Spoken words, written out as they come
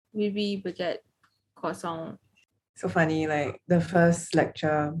maybe baguette, croissant. So funny, like the first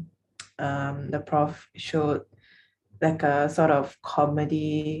lecture, the prof showed like a sort of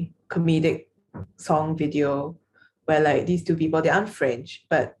comedic song video where like these two people, they aren't French,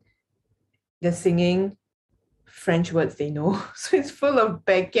 but they're singing French words they know. So it's full of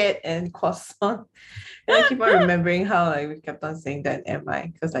baguette and croissant. And I keep on remembering how like we kept on saying that in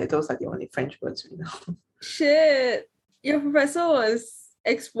MI because like those are the only French words we know. Shit, your professor was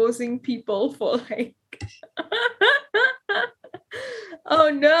exposing people for like.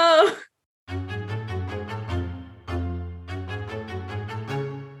 Oh no.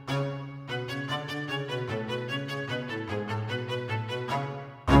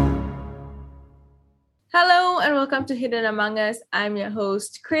 Hello and welcome to Hidden Among Us. I'm your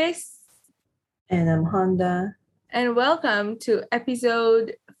host, Chris. And I'm Honda. And welcome to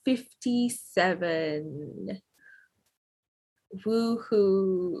episode 57.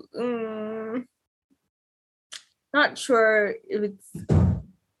 Woohoo. Not sure if it's...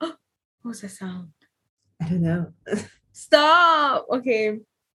 Oh, what's that sound? I don't know. Stop! Okay.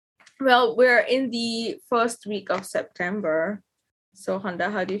 Well, we're in the first week of September. So, Honda,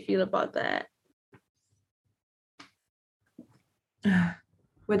 how do you feel about that?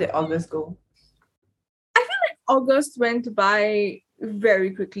 Where did August go? I feel like August went by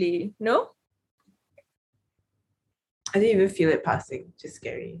very quickly, no? I didn't even feel it passing. Just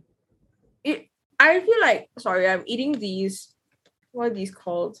scary. I feel like, sorry, I'm eating these, what are these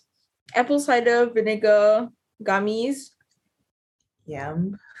called? Apple cider vinegar gummies.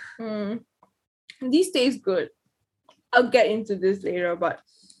 Yum. These taste good. I'll get into this later, but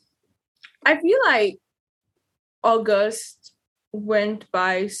I feel like August went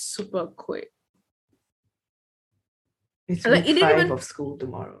by super quick. It's like week 5 of school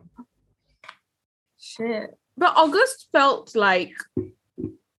tomorrow. Shit. But August felt like,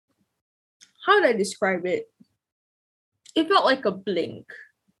 how do I describe it? It felt like a blink.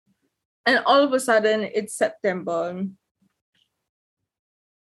 And all of a sudden, it's September.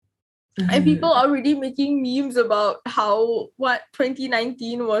 And people are already making memes about how,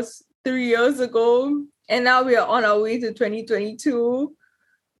 2019 was 3 years ago. And now we are on our way to 2022.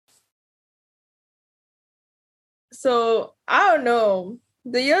 So, I don't know.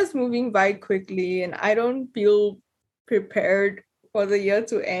 The year's moving by quickly and I don't feel prepared for the year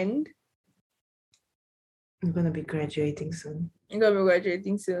to end. I'm going to be graduating soon.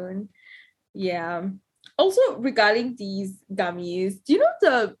 Yeah. Also, regarding these gummies, do you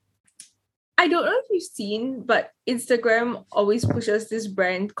know I don't know if you've seen, but Instagram always pushes this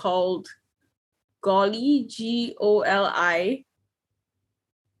brand called Goli, Goli.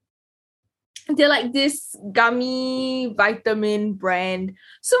 They're like this gummy vitamin brand.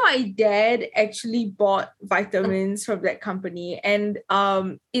 So my dad actually bought vitamins from that company and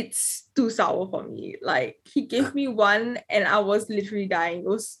it's too sour for me. Like he gave me one and I was literally dying. It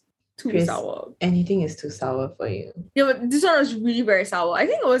was too sour. Anything is too sour for you. Yeah, but this one was really very sour. I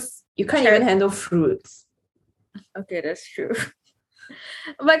think it was... You can't even handle fruits. Okay, that's true.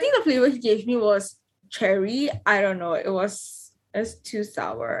 But I think the flavor he gave me was cherry. I don't know. It was too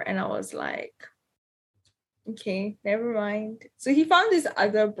sour. And I was like, okay, never mind. So he found this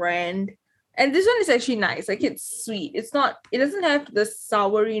other brand. And this one is actually nice. Like it's sweet. It doesn't have the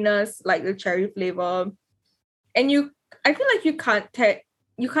souriness like the cherry flavor. And I feel like you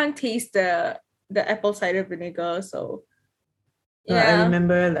can't taste the apple cider vinegar. So yeah. I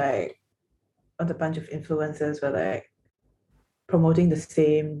remember like a bunch of influencers were like promoting the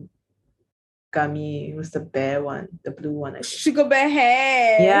same gummy. It was the bear one, the blue one. Sugar Bear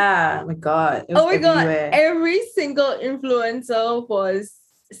Hair. Yeah, oh my god. It was everywhere. God. Every single influencer was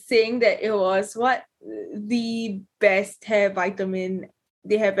saying that it was the best hair vitamin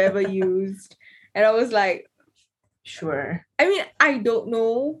they have ever used. And I was like, sure. I mean, I don't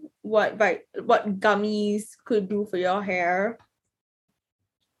know what gummies could do for your hair.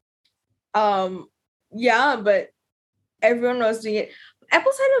 Yeah, but everyone was doing it.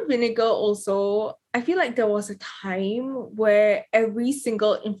 Apple cider vinegar also, I feel like there was a time where every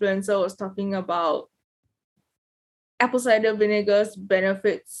single influencer was talking about apple cider vinegar's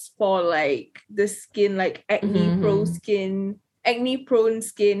benefits for like the skin, like acne-prone skin.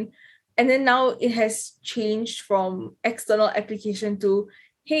 And then now it has changed from external application to,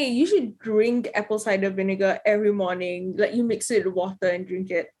 hey, you should drink apple cider vinegar every morning. Like you mix it with water and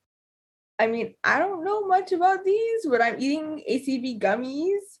drink it. I mean, I don't know much about these, but I'm eating ACV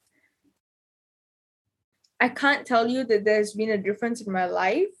gummies. I can't tell you that there's been a difference in my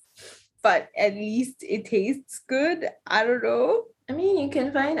life, but at least it tastes good. I don't know. I mean, you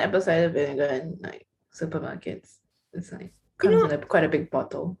can find apple cider vinegar in like supermarkets. It's like Comes in quite a big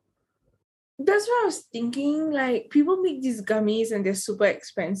bottle. That's what I was thinking. Like, people make these gummies and they're super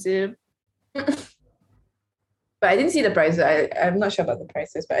expensive. But I didn't see the prices. I'm not sure about the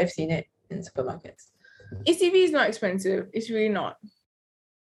prices, but I've seen it in supermarkets. ACV is not expensive. It's really not.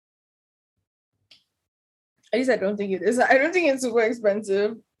 At least I don't think it is. I don't think it's super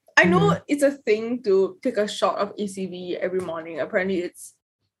expensive. I know it's a thing to take a shot of ACV every morning. Apparently, it's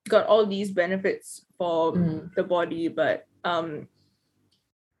got all these benefits for the body, but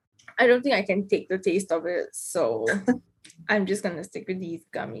I don't think I can take the taste of it. So I'm just gonna stick with these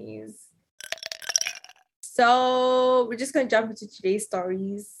gummies. So we're just gonna jump into today's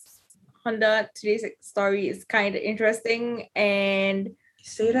stories. Honda, today's story is kind of interesting, and You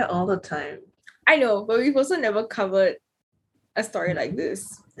say that all the time. I know, but we've also never covered a story like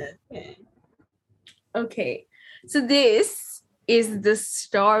this. Okay, so this is the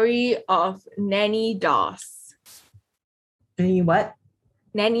story of Nanny Doss. Nanny what?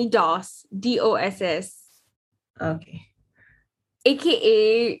 Nanny Doss, DOSS. Okay.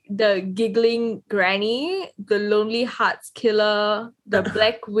 AKA the Giggling Granny, the Lonely Hearts Killer, the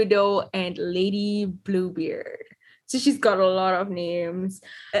Black Widow, and Lady Bluebeard. So she's got a lot of names.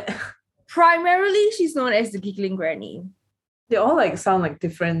 Primarily, she's known as the Giggling Granny. They all like sound like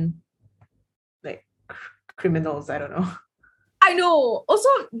different like criminals. I don't know. I know. Also,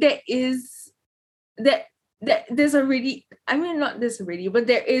 there is there's a really, I mean, not this really, but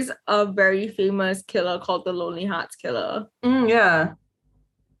there is a very famous killer called the Lonely Hearts Killer. Yeah.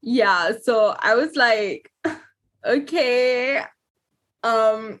 Yeah, so I was like, okay.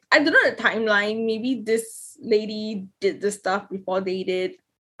 I don't know the timeline. Maybe this lady did the stuff before they did.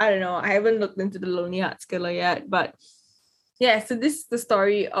 I don't know. I haven't looked into the Lonely Hearts Killer yet, but yeah, so this is the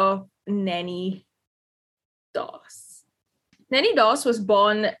story of Nanny Doss. Nanny Doss was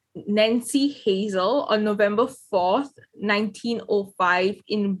born Nancy Hazel on November 4th, 1905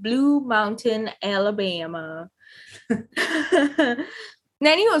 in Blue Mountain, Alabama.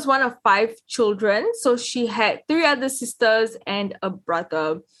 Nanny was one of 5 children, so she had 3 other sisters and a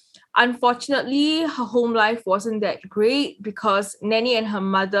brother. Unfortunately, her home life wasn't that great because Nanny and her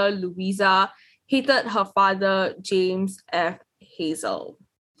mother, Louisa, hated her father, James F. Hazel.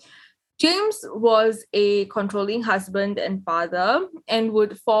 James was a controlling husband and father and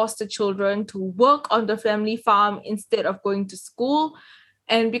would force the children to work on the family farm instead of going to school.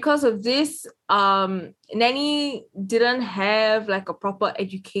 And because of this, Nanny didn't have like a proper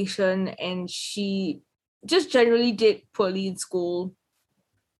education and she just generally did poorly in school.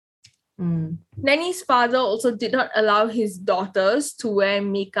 Nanny's father also did not allow his daughters to wear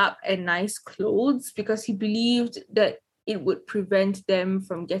makeup and nice clothes because he believed that it would prevent them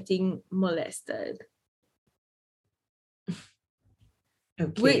from getting molested.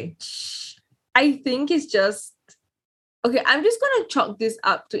 Okay. Which I think is just... Okay, I'm just going to chalk this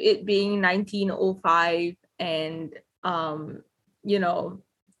up to it being 1905 and, you know,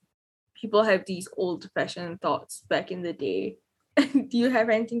 people have these old-fashioned thoughts back in the day. Do you have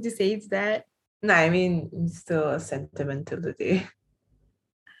anything to say to that? No, I mean, it's still a sentiment till the day.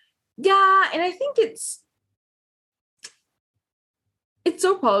 Yeah, and I think it's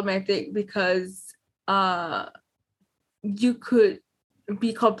so problematic because you could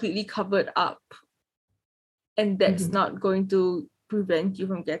be completely covered up and that's not going to prevent you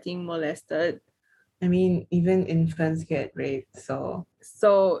from getting molested. I mean, even infants get raped, so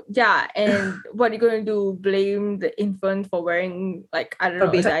yeah, and what are you going to do? Blame the infant for wearing, like, I don't know,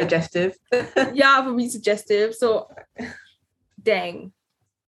 being suggestive? Yeah, for being suggestive. So dang.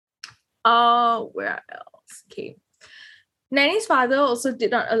 Where else? Okay. Nanny's father also did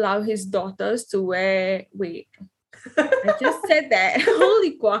not allow his daughters to wear... Wait. I just said that.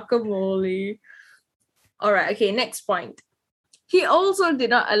 Holy guacamole. All right. Okay. Next point. He also did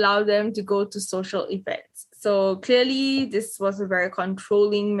not allow them to go to social events. So clearly, this was a very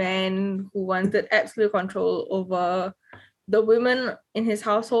controlling man who wanted absolute control over the women in his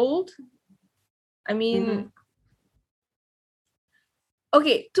household. I mean,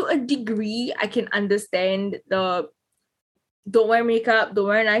 okay, to a degree, I can understand the don't wear makeup, don't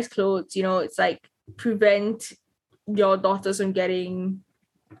wear nice clothes. You know, it's like prevent your daughters from getting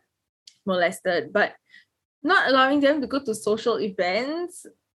molested, but not allowing them to go to social events.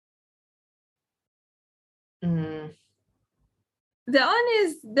 That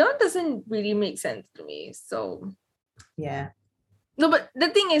one doesn't really make sense to me. So yeah. No, but the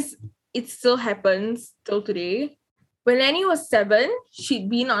thing is, it still happens till today. When Nanny was 7, she'd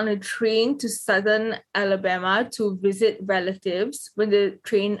been on a train to southern Alabama to visit relatives when the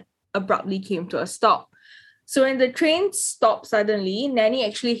train abruptly came to a stop. So when the train stopped suddenly, Nanny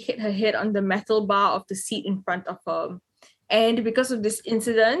actually hit her head on the metal bar of the seat in front of her. And because of this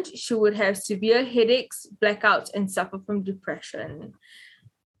incident, she would have severe headaches, blackouts, and suffer from depression.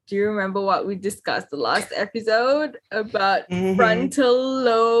 Do you remember what we discussed the last episode about frontal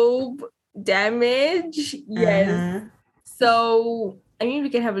lobe damage? Yes. So, I mean, we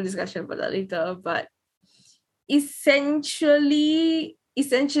can have a discussion about that later, but essentially,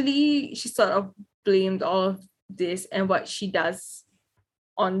 she sort of blamed all of this and what she does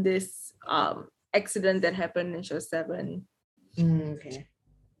on this accident that happened when she was 7. Okay.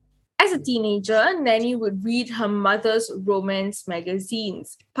 As a teenager, Nanny would read her mother's romance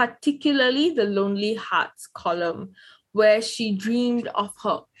magazines, particularly the Lonely Hearts column, where she dreamed of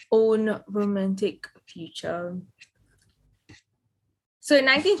her own romantic future. So in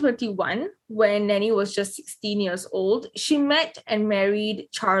 1921, when Nanny was just 16 years old, she met and married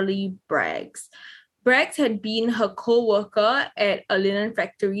Charlie Braggs. Braggs had been her co-worker at a linen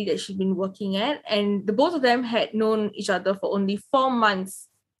factory that she'd been working at, and the both of them had known each other for only 4 months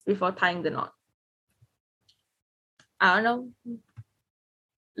before tying the knot. I don't know.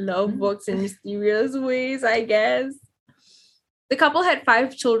 Love works in mysterious ways, I guess. The couple had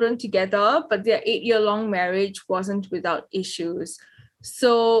 5 children together, but their 8-year-long marriage wasn't without issues.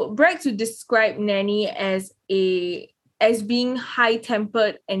 So Braggs would describe Nanny as being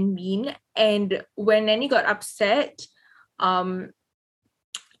high-tempered and mean. And when Nanny got upset, Braggs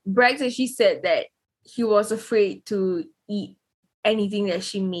actually said that he was afraid to eat anything that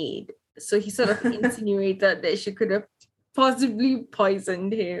she made. So he sort of insinuated that she could have possibly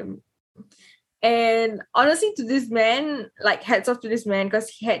poisoned him. And honestly, to this man, like, hats off to this man because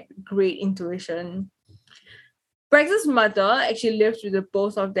he had great intuition. Braggs's mother actually lived with the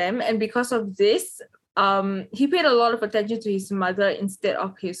both of them, and because of this, he paid a lot of attention to his mother instead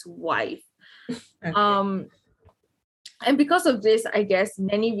of his wife. Okay. And because of this, I guess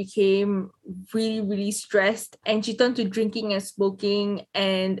Nanny became really, really stressed, and she turned to drinking and smoking,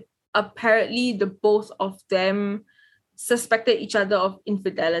 and apparently the both of them suspected each other of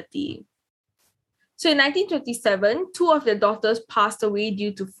infidelity. So in 1927, 2 of their daughters passed away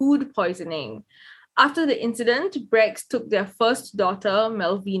due to food poisoning. After the incident, Braggs took their first daughter,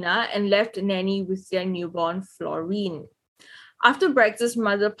 Melvina, and left Nanny with their newborn, Florine. After Braggs's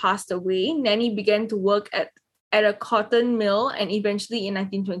mother passed away, Nanny began to work at a cotton mill, and eventually in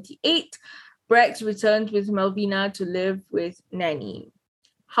 1928, Braggs returned with Melvina to live with Nanny.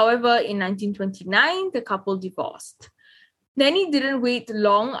 However, in 1929, the couple divorced. Nanny didn't wait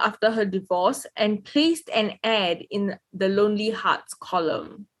long after her divorce and placed an ad in the Lonely Hearts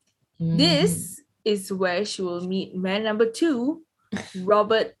column. This is where she will meet man number 2,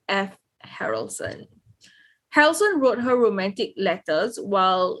 Robert F. Harrelson. Harrelson wrote her romantic letters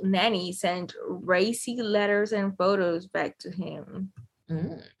while Nanny sent racy letters and photos back to him.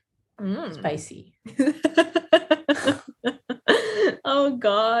 Spicy. Oh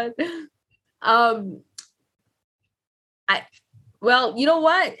God. Well, you know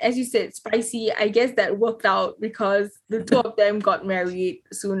what? As you said, spicy. I guess that worked out because the 2 of them got married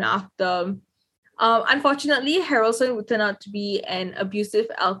soon after. Unfortunately, Harrelson would turn out to be an abusive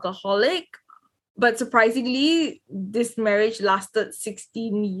alcoholic, but surprisingly, this marriage lasted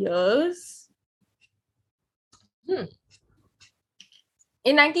 16 years. In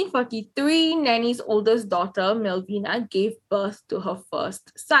 1943, Nanny's oldest daughter, Melvina, gave birth to her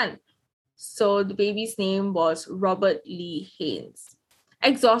first son. So the baby's name was Robert Lee Haynes.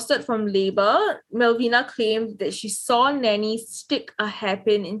 Exhausted from labor, Melvina claimed that she saw Nanny stick a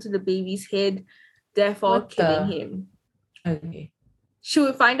hairpin into the baby's head, therefore killing him. Okay. She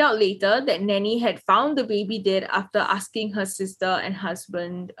would find out later that Nanny had found the baby dead after asking her sister and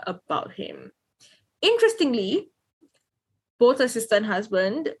husband about him. Interestingly, both her sister and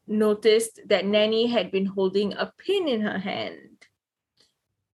husband noticed that Nanny had been holding a pin in her hand.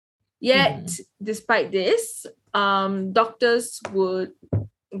 Yet, despite this, doctors would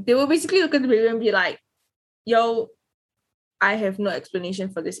basically look at the baby and be like, yo, I have no explanation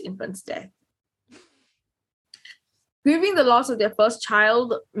for this infant's death. Grieving the loss of their first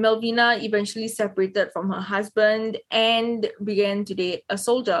child, Melvina eventually separated from her husband and began to date a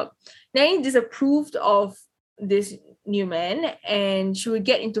soldier. Nanny disapproved of this new man, and she would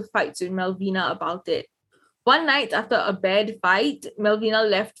get into fights with Melvina about it. One night after a bad fight, Melvina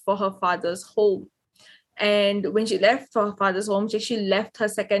left for her father's home. And when she left for her father's home, she actually left her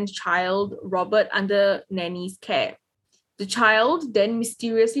second child, Robert, under Nanny's care. The child then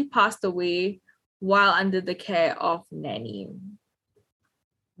mysteriously passed away while under the care of Nanny.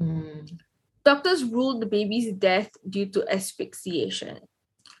 Doctors ruled the baby's death due to asphyxiation.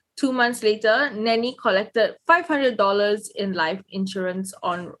 2 months later, Nanny collected $500 in life insurance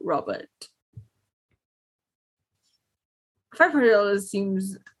on Robert. $500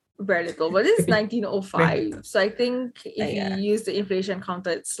 seems very little, but this is 1905. So I think if you use the inflation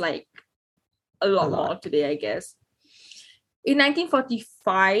counter, it's like a lot more today, I guess. In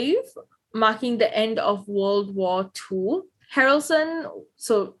 1945, marking the end of World War II, Harrelson,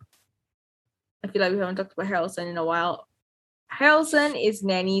 so I feel like we haven't talked about Harrelson in a while. Harrelson is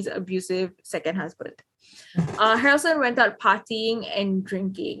Nanny's abusive second husband. Harrelson went out partying and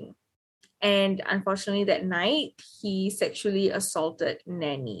drinking. And unfortunately, that night, he sexually assaulted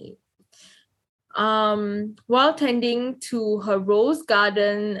Nanny. While tending to her rose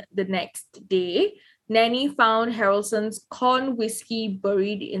garden the next day, Nanny found Harrelson's corn whiskey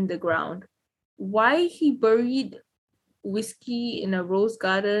buried in the ground. Why he buried whiskey in a rose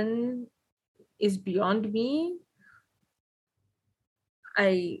garden is beyond me.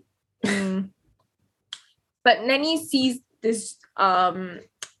 But Nanny sees this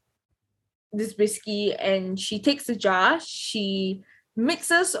this whiskey and she takes a jar, she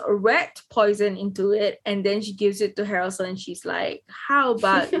mixes rat poison into it, and then she gives it to Harrelson and she's like, how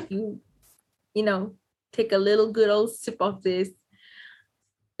about you take a little good old sip of this.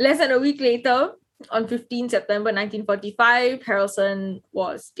 Less than a week later, on 15 September 1945, Harrelson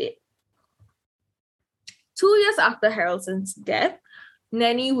was dead. 2 years after Harrelson's death,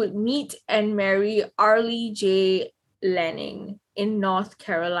 Nanny would meet and marry Arlie J. Lanning in North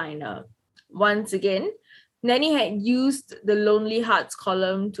Carolina. Once again, Nanny had used the Lonely Hearts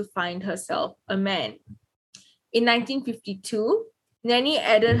column to find herself a man. In 1952, Nanny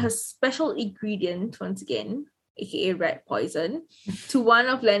added her special ingredient, once again, aka rat poison, to one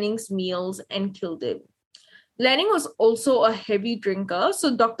of Lanning's meals and killed him. Lanning was also a heavy drinker,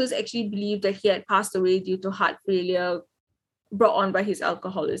 so doctors actually believed that he had passed away due to heart failure brought on by his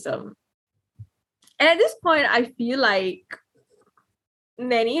alcoholism. And at this point, I feel like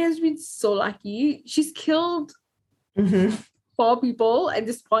Nanny has been so lucky. She's killed 4 people at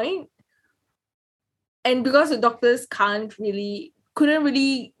this point. And because the doctors couldn't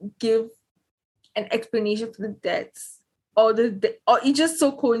really give an explanation for the deaths, or it just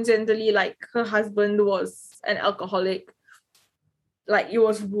so coincidentally, like her husband was an alcoholic, like it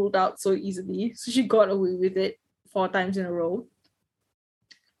was ruled out so easily. So she got away with it 4 times in a row.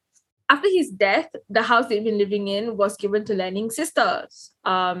 After his death, the house they'd been living in was given to Lanning's sisters.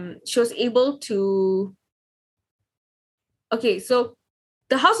 She was able to... Okay, so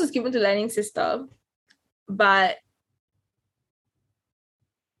the house was given to Lanning's sister, but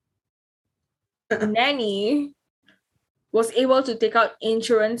Nanny was able to take out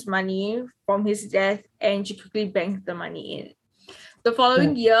insurance money from his death and she quickly banked the money in. The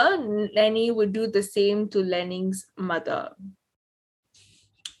following year, Nanny would do the same to Lanning's mother.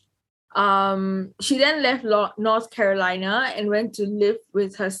 She then left North Carolina and went to live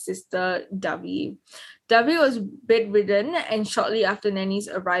with her sister, Dovey. Dovey was bedridden, and shortly after Nanny's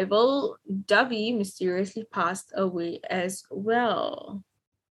arrival, Dovey mysteriously passed away as well.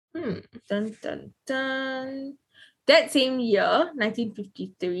 Dun, dun, dun. That same year,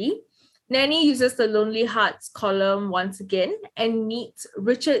 1953, Nanny uses the Lonely Hearts column once again and meets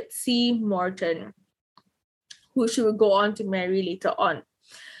Richard C. Morton, who she would go on to marry later on.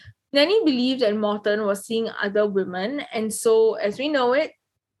 Nanny believed that Morton was seeing other women, and so, as we know it,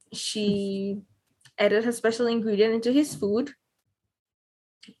 she added her special ingredient into his food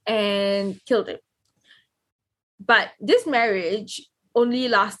and killed him. But this marriage only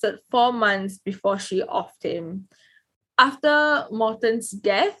lasted 4 months before she offed him. After Morton's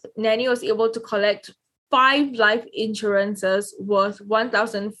death, Nanny was able to collect 5 life insurances worth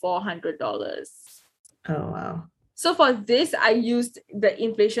 $1,400. Oh, wow. So for this, I used the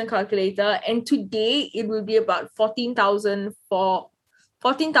inflation calculator, and today it will be about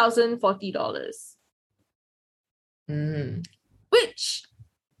 $14,040. Which,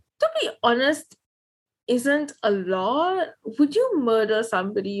 to be honest, isn't a lot. Would you murder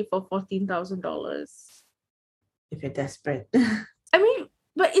somebody for $14,000? If you're desperate. I mean,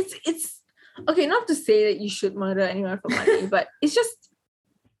 but it's okay, not to say that you should murder anyone for money, but it's just,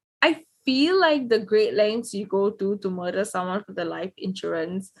 I feel like the great lengths you go to murder someone for the life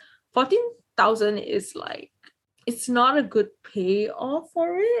insurance, 14,000 is like, it's not a good payoff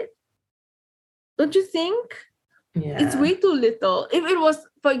for it. Don't you think? Yeah. It's way too little. If it was,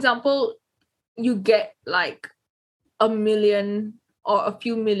 for example, you get like $1 million or a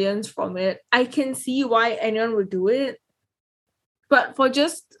few millions from it, I can see why anyone would do it. But for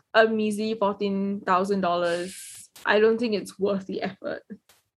just a measly $14,000, I don't think it's worth the effort.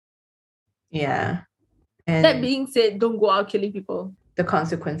 Yeah. And that being said, don't go out killing people. The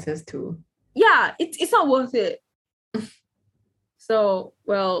consequences too. Yeah, it's not worth it. So,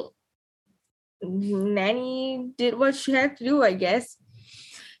 well, Nanny did what she had to do, I guess.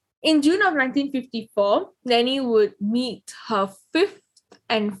 In June of 1954, Nanny would meet her fifth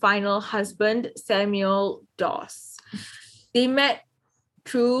and final husband, Samuel Doss. They met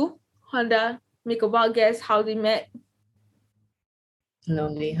through Honda. Make a wild guess how they met.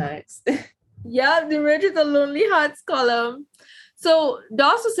 Lonely Hearts. Yeah, they met at the Lonely Hearts column. So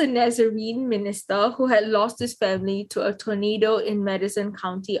Doss was a Nazarene minister who had lost his family to a tornado in Madison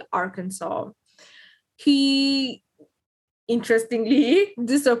County, Arkansas. He, interestingly,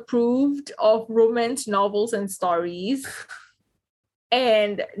 disapproved of romance novels and stories.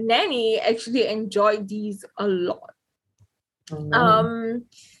 And Nanny actually enjoyed these a lot. Oh, no.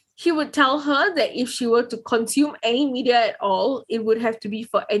 He would tell her that if she were to consume any media at all, it would have to be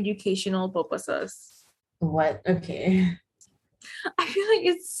for educational purposes. What? Okay. I feel like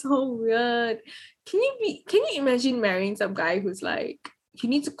it's so weird. Can you imagine marrying some guy who's like, you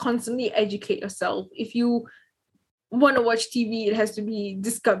need to constantly educate yourself. If you want to watch TV, it has to be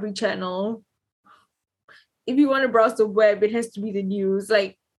Discovery Channel. If you want to browse the web, it has to be the news.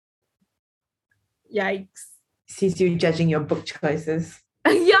 Like, yikes. Sees you judging your book choices.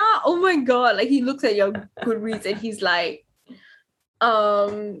 Yeah, oh my god. Like, he looks at your Goodreads and he's like,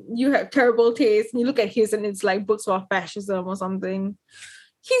 you have terrible taste. And you look at his and it's like books about fascism or something.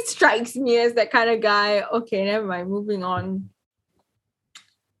 He strikes me as that kind of guy. Okay, never mind. Moving on.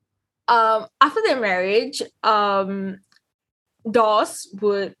 After their marriage, Doss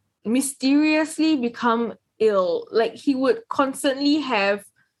would mysteriously become ill. Like, he would constantly have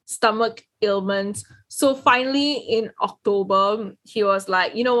stomach ailments. So finally in October, he was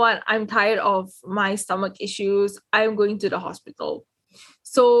like, you know what? I'm tired of my stomach issues. I'm going to the hospital.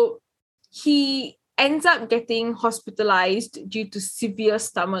 So he ends up getting hospitalized due to severe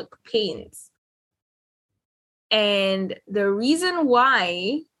stomach pains. And the reason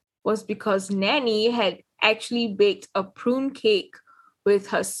why was because Nanny had actually baked a prune cake with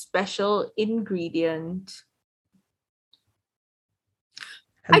her special ingredient.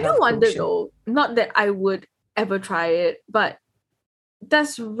 I do wonder though, not that I would ever try it, but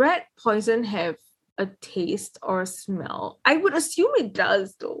does rat poison have a taste or a smell? I would assume it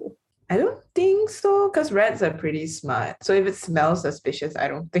does though. I don't think so, because rats are pretty smart. So if it smells suspicious, I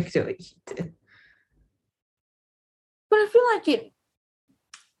don't think they'll eat it. But I feel like it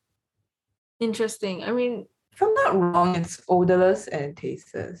interesting. I mean, if I'm not wrong, it's odorless and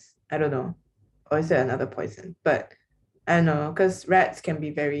tasteless. I don't know. Or is it another poison? But I don't know, because rats can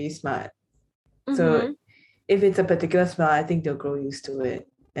be very smart. So if it's a particular smell, I think they'll grow used to it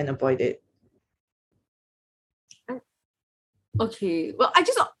and avoid it. Okay. Well, I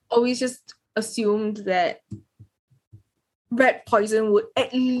just always just assumed that rat poison would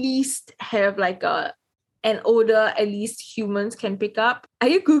at least have like an odor at least humans can pick up. Are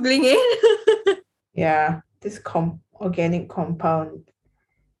you Googling it? Yeah, this organic compound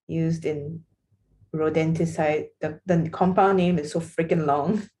used in rodenticide. The compound name is so freaking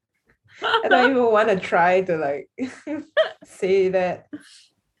long. I don't even want to try to like say that.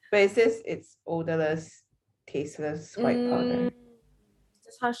 But it says it's odorless, tasteless white powder.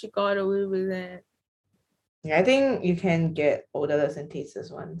 That's how she got away with it. Yeah, I think you can get odorless and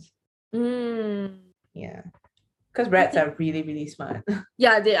tasteless ones. Yeah. Because rats are really, really smart.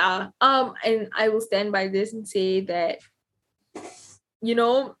 Yeah, they are. And I will stand by this and say that, you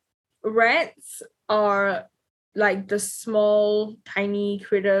know, rats are like the small, tiny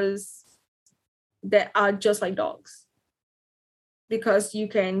critters that are just like dogs. Because you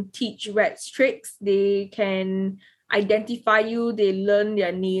can teach rats tricks, they can identify you, they learn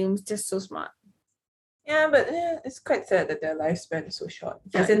their names, just so smart. Yeah, but it's quite sad that their lifespan is so short.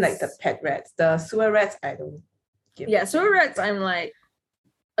 As in like the pet rats. The sewer rats, I don't give. Yeah, sewer rats, I'm like,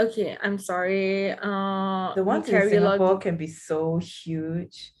 okay, I'm sorry. The ones in Singapore can be so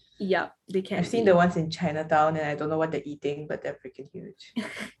huge. Yeah, they can. I've seen the ones in Chinatown and I don't know what they're eating, but they're freaking huge.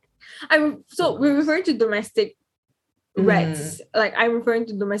 We're referring to domestic rats. Like, I'm referring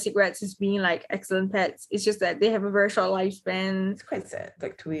to domestic rats as being like excellent pets. It's just that they have a very short lifespan. It's quite sad,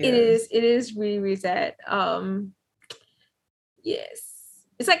 like 2 years. It is really, really sad. Yes.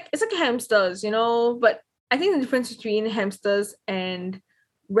 It's like hamsters, you know, but I think the difference between hamsters and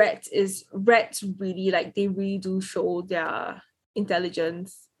rats is rats really, like, they really do show their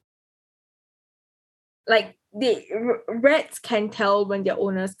intelligence. Like, rats can tell when their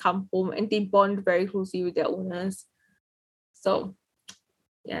owners come home and they bond very closely with their owners. So,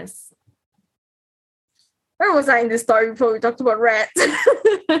 yes. Where was I in this story before we talked about rats?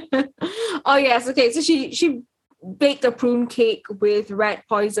 Oh, yes. Okay, so she baked a prune cake with rat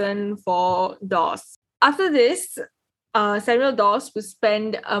poison for Doss. After this, Samuel Dawes would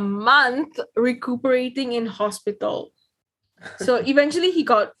spend a month recuperating in hospital. So eventually he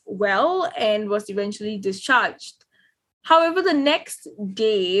got well and was eventually discharged. However, the next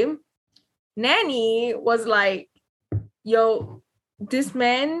day, Nanny was like, yo, this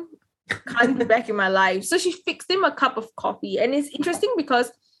man can't be back in my life. So she fixed him a cup of coffee. And it's interesting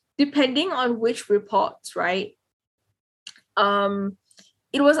because depending on which reports, right?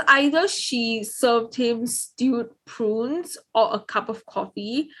 It was either she served him stewed prunes or a cup of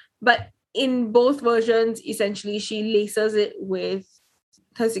coffee, but in both versions, essentially, she laces it with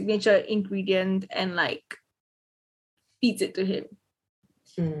her signature ingredient and like feeds it to him.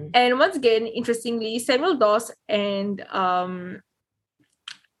 And once again, interestingly, Samuel Dawes and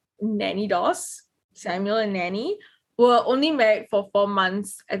Nanny Dawes, Samuel and Nanny, were only married for 4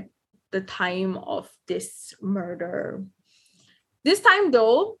 months at the time of this murder. This time,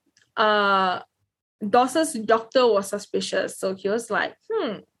 though, Dawes's doctor was suspicious. So he was like,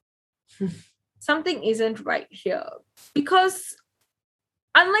 something isn't right here. Because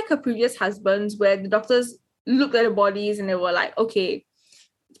unlike her previous husbands, where the doctors looked at the bodies and they were like, okay,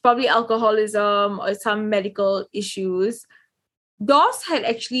 it's probably alcoholism or some medical issues, Dawes had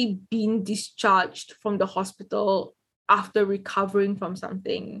actually been discharged from the hospital after recovering from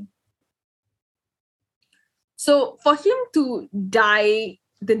something. So for him to die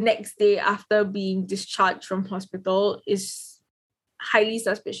the next day after being discharged from hospital is highly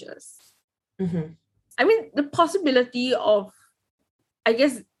suspicious. I mean, the possibility of, I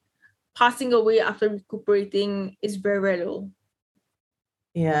guess, passing away after recuperating is very, very low.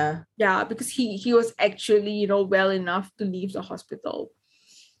 Yeah. Yeah, because he was actually, well enough to leave the hospital.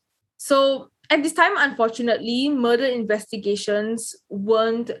 So at this time, unfortunately, murder investigations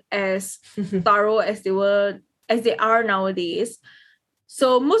weren't as thorough as they are nowadays.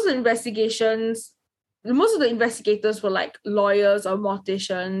 So most of the investigators were like lawyers or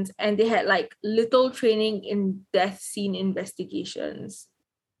morticians, and they had like little training in death scene investigations.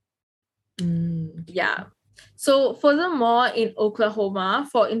 Yeah. So furthermore, in Oklahoma,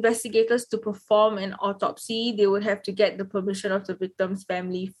 for investigators to perform an autopsy, they would have to get the permission of the victim's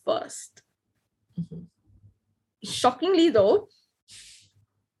family first. Shockingly, though,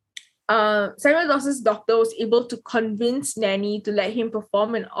 Samuel Dawes' doctor was able to convince Nanny to let him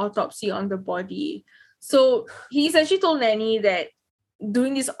perform an autopsy on the body. So he essentially told Nanny that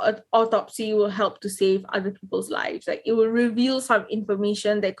doing this autopsy will help to save other people's lives. Like, it will reveal some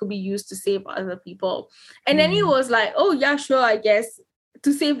information that could be used to save other people. And Nanny was like, oh yeah, sure, I guess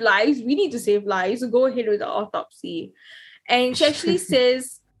to save lives, we need to save lives, so go ahead with the autopsy. And she actually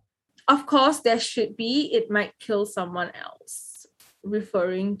says, of course there should be, it might kill someone else,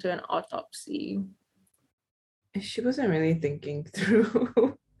 referring to an autopsy. She wasn't really thinking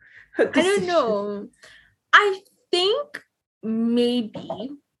through I don't know. I think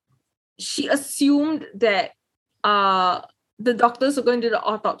maybe she assumed that the doctors were going to do the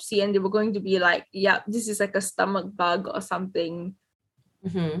autopsy and they were going to be like, yeah, this is like a stomach bug or something,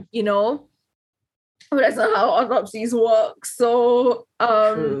 but that's not how autopsies work. So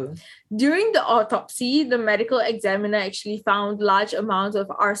during the autopsy, the medical examiner actually found large amounts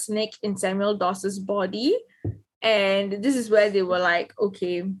of arsenic in Samuel Dawes' body, and this is where they were like,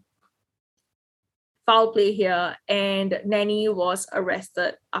 okay, foul play here, and Nanny was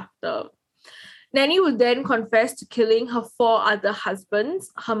arrested after. Nanny would then confess to killing her 4 other husbands,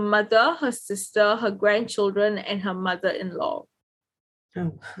 her mother, her sister, her grandchildren, and her mother-in-law.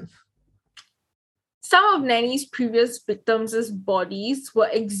 Some of Nanny's previous victims' bodies were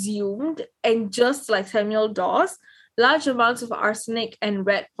exhumed, and just like Samuel Dawes, large amounts of arsenic and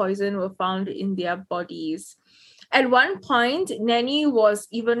rat poison were found in their bodies. At one point, Nanny was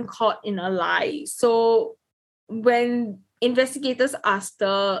even caught in a lie. So when investigators asked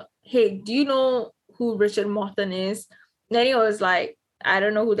her, hey, do you know who Richard Morton is? Nanny was like, I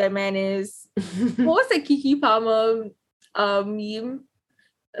don't know who that man is. What was the Kiki Palmer meme?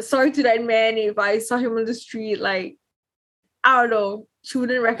 Sorry to that man if I saw him on the street, like, I don't know, she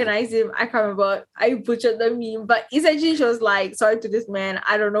wouldn't recognize him. I can't remember. I butchered the meme, but essentially she was like, sorry to this man,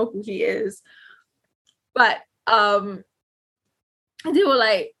 I don't know who he is. But they were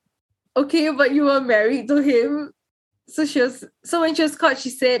like, okay, but you were married to him. So when she was caught, she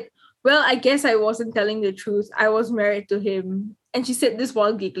said, well, I guess I wasn't telling the truth. I was married to him. And she said this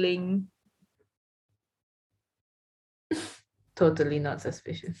while giggling. Totally not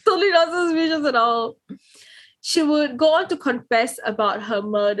suspicious. Totally not suspicious at all. She would go on to confess about her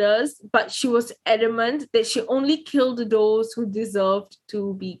murders, but she was adamant that she only killed those who deserved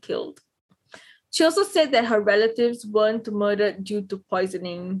to be killed. She also said that her relatives weren't murdered due to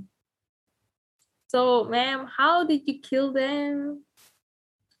poisoning. So, ma'am, how did you kill them?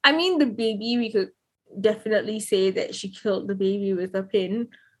 I mean, the baby, we could definitely say that she killed the baby with a pin,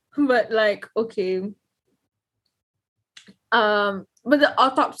 but like, okay. But the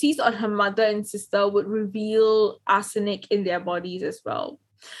autopsies on her mother and sister would reveal arsenic in their bodies as well.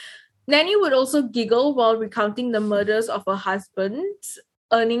 Nanny would also giggle while recounting the murders of her husband,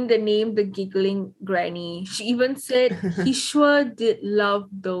 earning the name the Giggling Granny. She even said he sure did love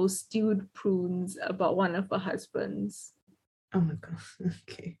those stewed prunes about one of her husbands. Oh my god.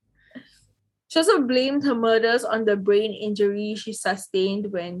 Okay. She also blamed her murders on the brain injury she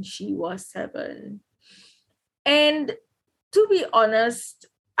sustained when she was 7. And to be honest,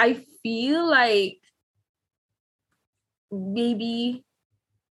 I feel like maybe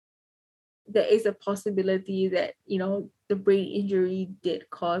there is a possibility that, the brain injury did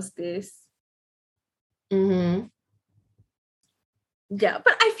cause this. Mm-hmm. Yeah,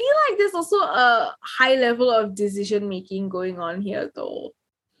 but I feel like there's also a high level of decision making going on here, though.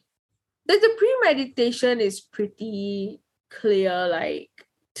 That the premeditation is pretty clear, like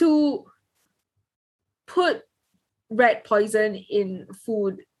to put rat poison in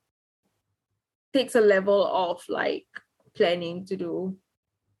food takes a level of like planning to do.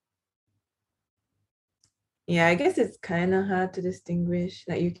 Yeah, I guess it's kind of hard to distinguish.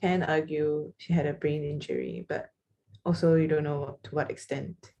 Like you can argue she had a brain injury, but also you don't know to what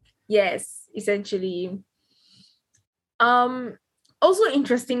extent. Yes, essentially. Also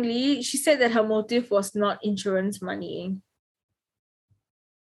interestingly, she said that her motive was not insurance money.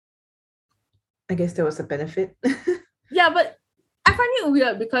 I guess there was a benefit. Yeah, but I find it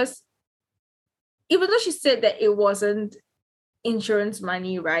weird because even though she said that it wasn't insurance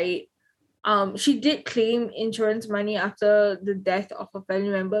money, right? She did claim insurance money after the death of her family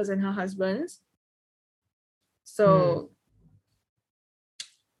members and her husband's. So,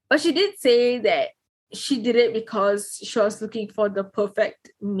 but she did say that she did it because she was looking for the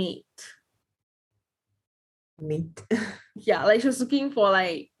perfect mate. Meat. Yeah, like she was looking for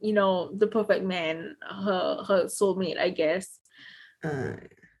like, the perfect man, her soulmate, I guess.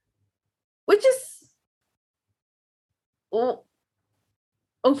 Which is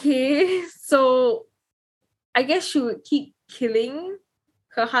okay. So I guess she would keep killing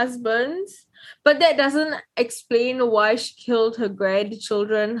her husband, but that doesn't explain why she killed her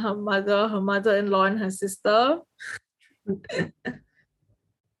grandchildren, her mother-in-law, and her sister.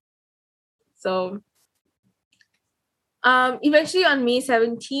 So eventually on May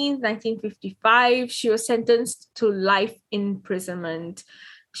 17th, 1955, she was sentenced to life imprisonment.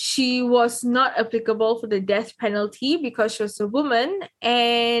 She was not applicable for the death penalty because she was a woman,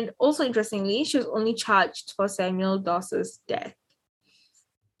 and also interestingly, she was only charged for Samuel Doss's death.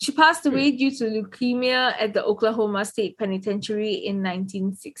 She passed away due to leukemia at the Oklahoma State Penitentiary in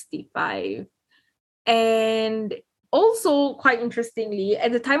 1965. And also, quite interestingly,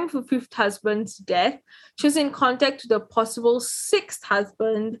 at the time of her 5th husband's death, she was in contact with a possible 6th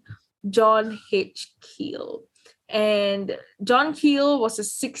husband, John H. Keel. And John Keel was a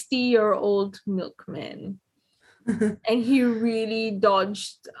 60-year-old milkman. And he really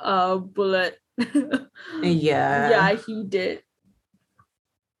dodged a bullet. Yeah. Yeah, he did.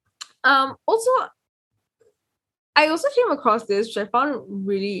 Also, I also came across this, which I found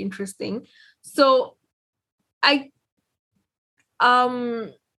really interesting. So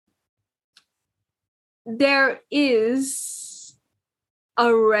there is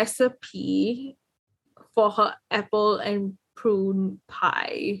a recipe for her apple and prune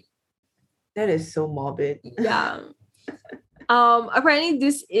pie. That is so morbid. Yeah. Apparently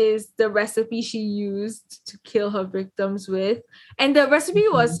this is the recipe she used to kill her victims with. And the recipe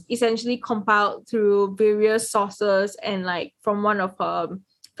was essentially compiled through various sources and like from one of her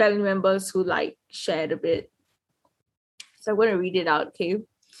family members who like shared a bit. So I'm going to read it out, okay?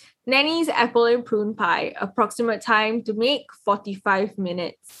 Nanny's apple and prune pie. Approximate time to make 45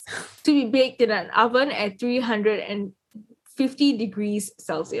 minutes. To be baked in an oven at 350 degrees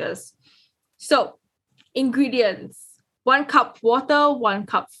Celsius. So, ingredients. 1 cup water, 1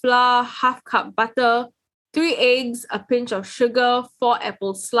 cup flour, half cup butter, 3 eggs, a pinch of sugar, 4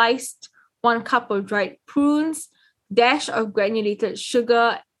 apples sliced, 1 cup of dried prunes, dash of granulated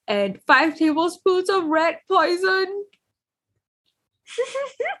sugar, and 5 tablespoons of rat poison.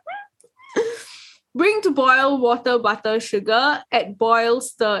 Bring to boil water, butter, sugar. Add boil,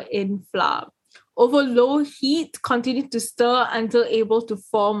 stir in flour. Over low heat, continue to stir until able to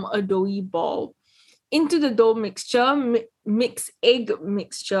form a doughy ball. Into the dough mixture, mix egg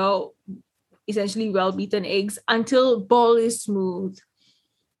mixture, essentially well-beaten eggs, until ball is smooth.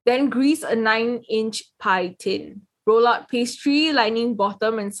 Then grease a 9-inch pie tin. Roll out pastry, lining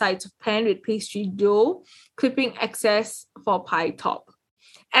bottom and sides of pan with pastry dough, clipping excess for pie top.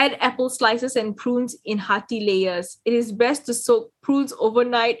 Add apple slices and prunes in hearty layers. It is best to soak prunes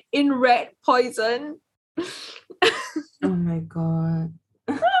overnight in rat poison. Oh my god.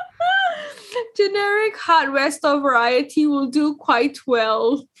 Generic hardware store variety will do quite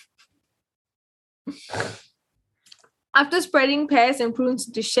well. After spreading pears and prunes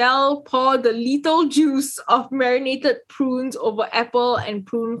into shell, pour the lethal juice of marinated prunes over apple and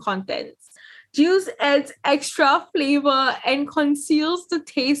prune contents. Juice adds extra flavor and conceals the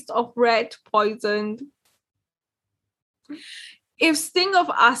taste of rat poison. If sting of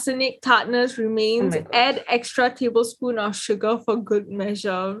arsenic tartness remains, add extra tablespoon of sugar for good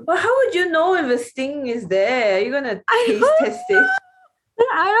measure. Well, how would you know if a sting is there? Are you gonna test it?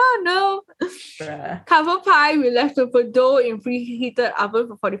 I don't know. Bruh. Cover pie with leftover dough in preheated oven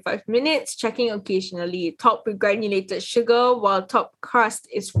for 45 minutes, checking occasionally. Top with granulated sugar while top crust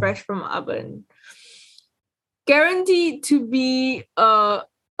is fresh from oven. Guaranteed to be a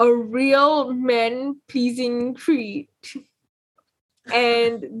real man-pleasing treat.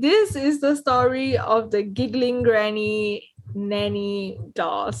 And this is the story of the giggling granny, Nanny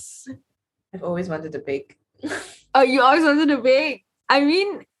Doss. I've always wanted to bake. Oh, you always wanted to bake? I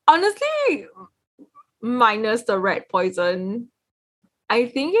mean, honestly, minus the rat poison, I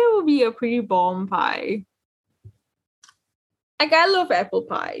think it will be a pretty bomb pie. Like, I love apple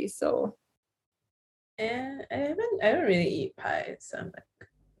pie, so. Yeah, I don't really eat pie, so I'm like,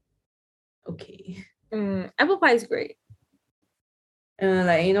 okay. Apple pie is great.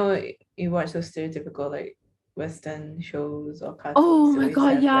 Like, you know, you watch those stereotypical like Western shows or cartoons. Oh they my always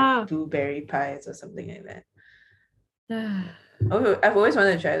god, have, yeah. like, blueberry pies or something like that. I've always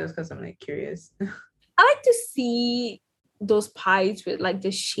wanted to try those because I'm like curious. I like to see those pies with like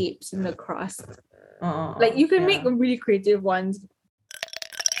the shapes in the crust. Like, you can make really creative ones.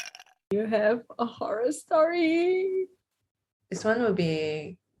 You have a horror story. This one will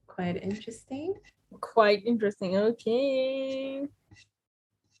be quite interesting. Quite interesting. Okay.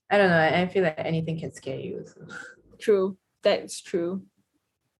 I don't know. I feel like anything can scare you. So. True. That's true.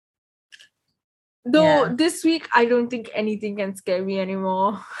 Though this week, I don't think anything can scare me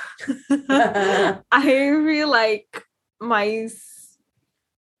anymore. I feel like my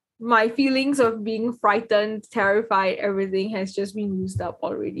feelings of being frightened, terrified, everything has just been used up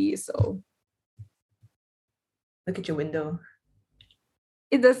already. So look at your window.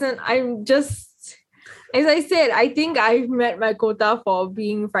 It doesn't. I'm just, as I said, I think I've met my quota for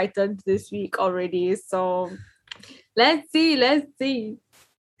being frightened this week already. So let's see.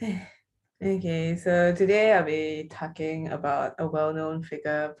 Okay, so today I'll be talking about a well-known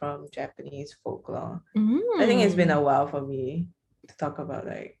figure from Japanese folklore. I think it's been a while for me to talk about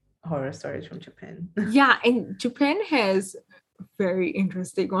like horror stories from Japan. Yeah, and Japan has very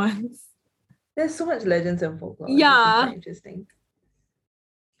interesting ones. There's so much legends and folklore. Yeah. It's quite interesting.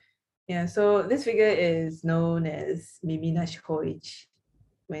 Yeah, so this figure is known as Miminashi Hoichi,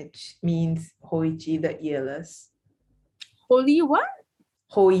 which means Hoichi the Earless. Holy what?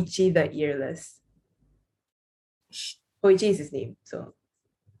 Hoichi the Earless. Hoichi is his name, so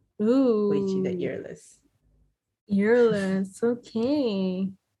Hoichi the Earless. Earless, okay.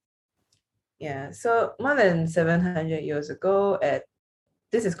 Yeah, so more than 700 years ago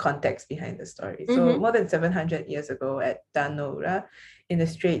this is context behind the story. So more than 700 years ago at Dan-no-ura, in the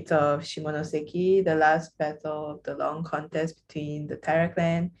Straits of Shimonoseki, the last battle of the long contest between the Taira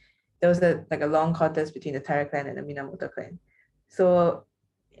clan, there was a long contest between the Taira clan and the Minamoto clan. So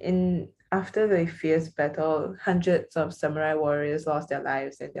after the fierce battle, hundreds of samurai warriors lost their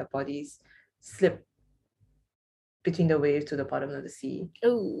lives and their bodies slipped between the waves to the bottom of the sea.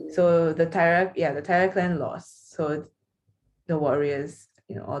 Ooh. So the Taira clan lost. So the warriors,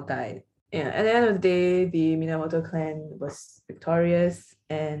 all died. Yeah, at the end of the day, the Minamoto clan was victorious,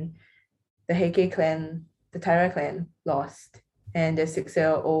 and the Heike clan, the Taira clan, lost. And the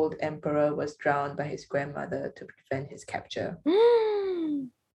 6-year-old emperor was drowned by his grandmother to prevent his capture.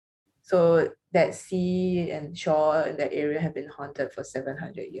 So that sea and shore in that area have been haunted for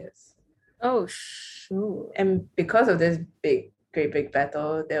 700 years. Oh, shoot. And because of this great big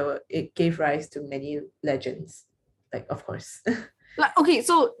battle, it gave rise to many legends. Like, of course. Okay,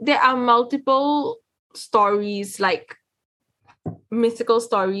 so there are multiple stories, like mythical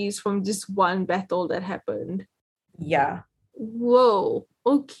stories from this one battle that happened. Yeah. Whoa.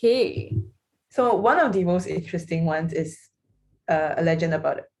 Okay. So one of the most interesting ones is a legend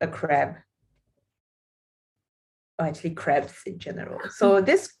about a crab. Or actually crabs in general. So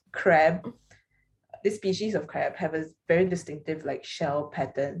this crab this species of crab have a very distinctive like shell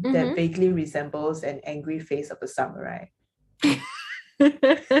pattern Mhm. that vaguely resembles an angry face of a samurai. No,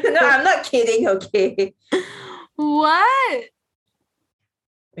 I'm not kidding, okay? What?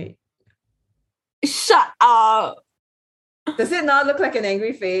 Wait, Shut up. does it not look like an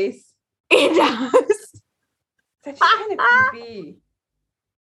angry face? It does. It's actually kind of creepy.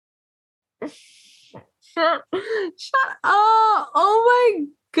 Shut up. Oh my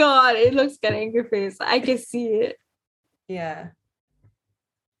god. It looks like an angry face. I can see it. Yeah.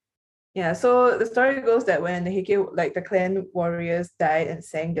 Yeah, so the story goes that when the Heike, like the clan warriors died and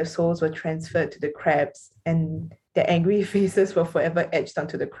sank, their souls were transferred to the crabs, and their angry faces were forever etched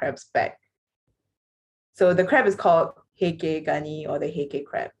onto the crab's back. So the crab is called Heike Gani or the Heike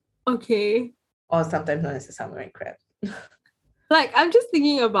crab, Okay. or sometimes known as the samurai crab. Like, I'm just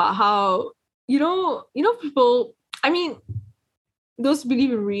thinking about how, people, I mean, those who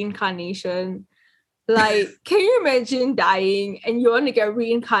believe in reincarnation, like, can you imagine dying and you want to get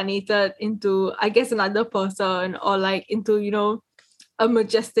reincarnated into, I guess, another person, or like into, a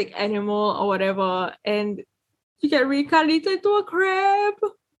majestic animal or whatever, and you get reincarnated to a crab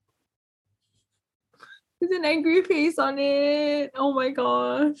with an angry face on it. Oh my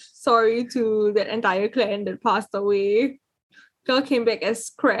gosh. Sorry to that entire clan that passed away. They all came back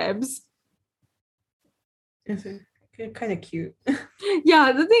as crabs. It's kind of cute.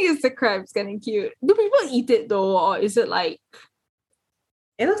 Yeah, the thing is the crab's kind of cute. Do people eat it though, or is it like...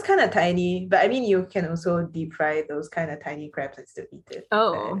 It looks kind of tiny, but I mean, you can also deep fry those kind of tiny crabs and still eat it.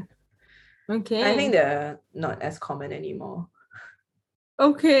 Oh, But okay. I think they're not as common anymore.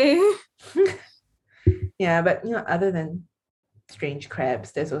 Okay. Yeah, but other than strange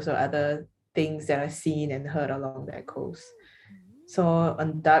crabs, there's also other things that are seen and heard along that coast. So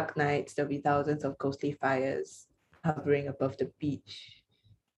on dark nights, there'll be thousands of ghostly fires hovering above the beach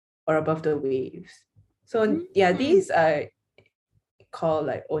or above the waves. So yeah, these are called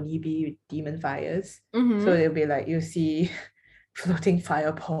like onibi, demon fires. Mhm. So it'll be like you see floating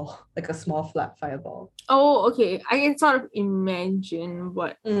fireball, like a small flat fireball. Oh, okay. I can sort of imagine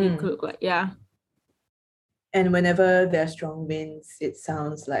what it could look like. Yeah. And whenever there are strong winds, it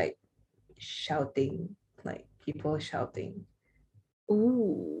sounds like shouting, like people shouting.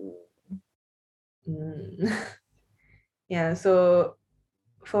 Ooh. Yeah, so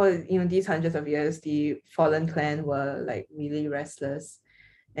for these hundreds of years, the fallen clan were like really restless,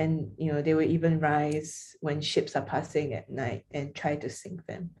 and they will even rise when ships are passing at night and try to sink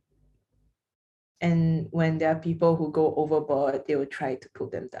them. And when there are people who go overboard, they will try to pull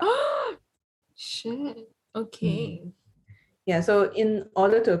them down. Shit. Okay. Yeah, so in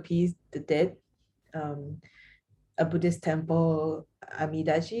order to appease the dead, a Buddhist temple,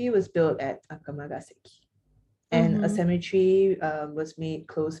 Amidaji, was built at Akamagaseki. And a cemetery was made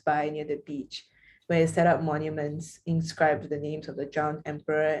close by near the beach, where it set up monuments inscribed with the names of the drowned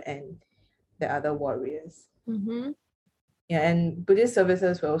emperor and the other warriors. Yeah, and Buddhist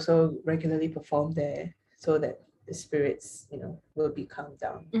services were also regularly performed there so that the spirits, will be calmed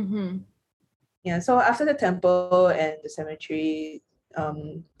down. Yeah, so after the temple and the cemetery,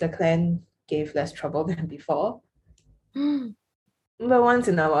 the clan gave less trouble than before. But once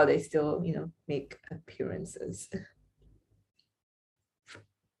in a while, they still, make appearances.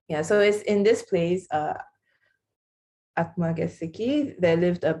 Yeah, so it's in this place, Akamagaseki, there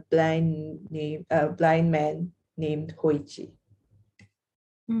lived a blind man named Hoichi.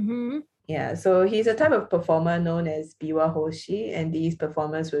 Yeah, so he's a type of performer known as biwa hoshi, and these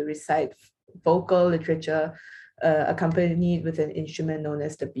performers will recite vocal literature accompanied with an instrument known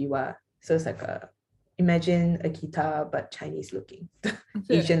as the biwa. So it's like imagine a guitar but Chinese looking,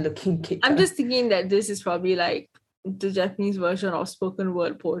 Asian looking guitar. I'm just thinking that this is probably like the Japanese version of spoken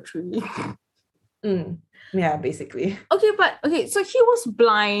word poetry. Yeah, basically. Okay, so he was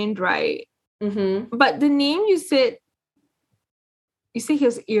blind, right? But the name you said he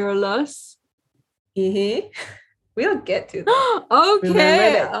was earless. We'll get to that.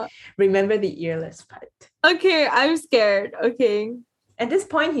 Okay. Remember the earless part. Okay, I'm scared. Okay. At this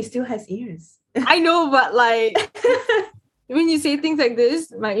point, he still has ears. I know, but like when you say things like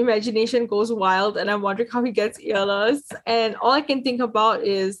this, my imagination goes wild, and I'm wondering how he gets earless. And all I can think about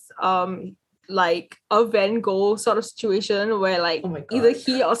is like a Van Gogh sort of situation where like either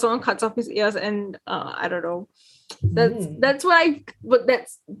he or someone cuts off his ears, and I don't know. That's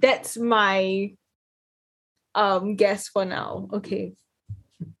my guess for now. Okay.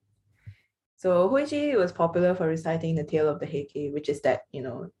 So Hoichi was popular for reciting the tale of the Heike, which is that,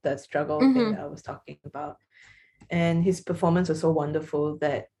 the struggle thing that I was talking about. And his performance was so wonderful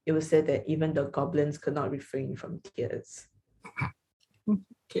that it was said that even the goblins could not refrain from tears.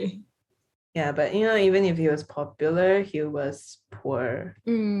 Okay. Yeah, but even if he was popular, he was poor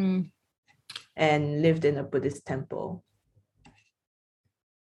Mm. and lived in a Buddhist temple.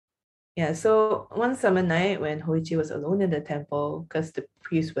 Yeah, so one summer night when Hoichi was alone in the temple, because the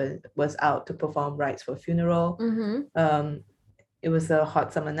priest was out to perform rites for funeral, Mm-hmm. it was a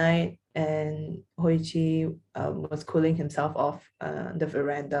hot summer night, and Hoichi was cooling himself off the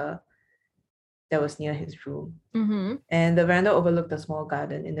veranda that was near his room. Mm-hmm. And the veranda overlooked a small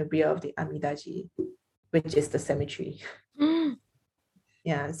garden in the rear of the Amidaji, which is the cemetery.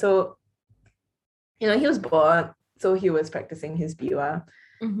 Yeah, so he was bored, so he was practicing his biwa,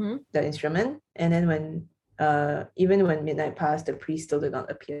 Mm-hmm. the instrument. And then even when midnight passed, the priest still did not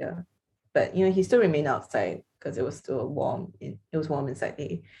appear. But he still remained outside because it was still warm. It was warm inside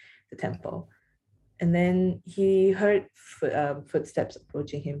the temple. And then he heard footsteps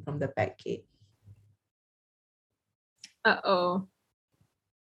approaching him from the back gate. Uh-oh.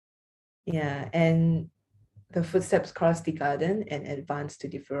 Yeah, and the footsteps crossed the garden and advanced to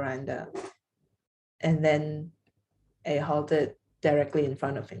the veranda. And then it halted directly in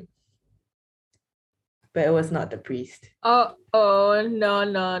front of him. But it was not the priest. Oh, no,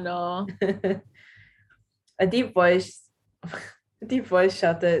 no, no. A deep voice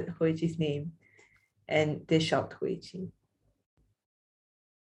shouted Hoichi's name, and this shocked Hoichi.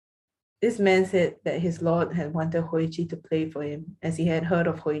 This man said that his lord had wanted Hoichi to play for him, as he had heard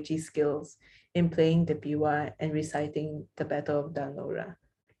of Hoichi's skills in playing the biwa and reciting the Battle of Danora.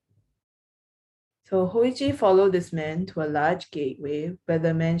 So Hoichi followed this man to a large gateway where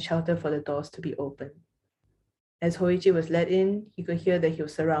the man shouted for the doors to be opened. As Hoichi was let in, he could hear that he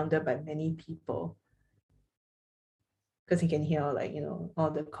was surrounded by many people, because he can hear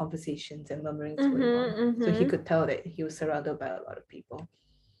all the conversations and murmurings going on. So he could tell that he was surrounded by a lot of people.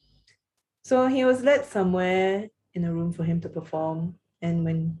 So he was led somewhere in a room for him to perform. And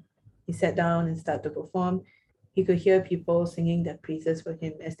when he sat down and started to perform, he could hear people singing their praises for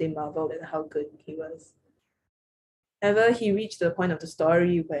him as they marveled at how good he was. However, he reached the point of the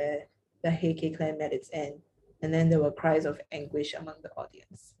story where the Heike clan met its end, and then there were cries of anguish among the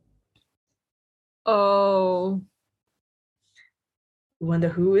audience. Oh. You wonder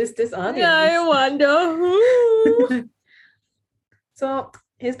who is this audience? I wonder who. So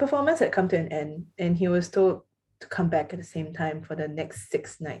his performance had come to an end, and he was told to come back at the same time for the next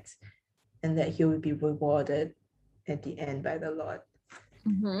 6 nights, and that he would be rewarded at the end by the Lord.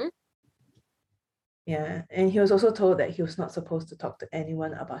 Mm-hmm. Yeah, and he was also told that he was not supposed to talk to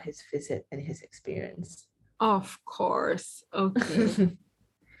anyone about his visit and his experience. Of course. Okay.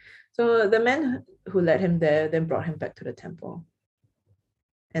 So the man who led him there then brought him back to the temple.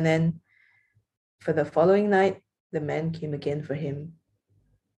 And then for the following night, the man came again for him.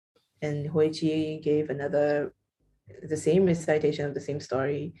 And Hoichi gave the same recitation of the same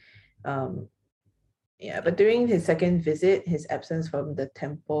story. But during his second visit, his absence from the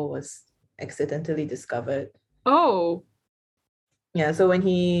temple was accidentally discovered. Oh. Yeah, so when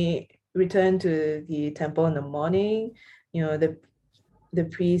he returned to the temple in the morning, the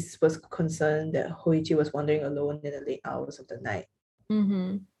priest was concerned that Hoichi was wandering alone in the late hours of the night.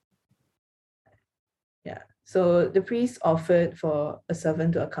 Mm-hmm. Yeah, so the priest offered for a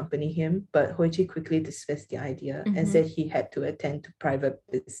servant to accompany him, but Hoichi quickly dismissed the idea and said he had to attend to private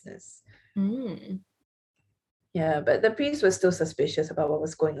business. Yeah, but the priest was still suspicious about what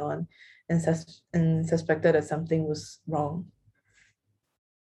was going on and suspected that something was wrong.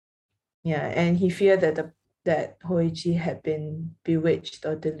 Yeah, and he feared that Hoichi had been bewitched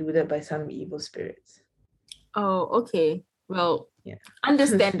or deluded by some evil spirits. Oh, okay. Well, yeah.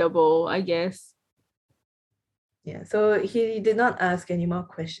 Understandable, I guess. Yeah, so he did not ask any more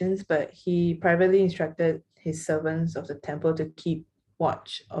questions, but he privately instructed his servants of the temple to keep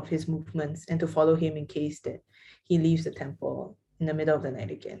watch of his movements and to follow him in case that he leaves the temple in the middle of the night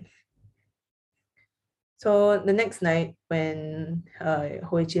again. So the next night, when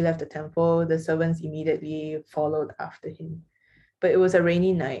Hoichi left the temple, the servants immediately followed after him. But it was a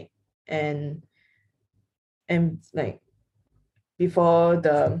rainy night, and like before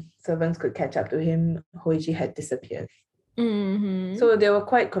the servants could catch up to him, Hoichi had disappeared. Mm-hmm. So they were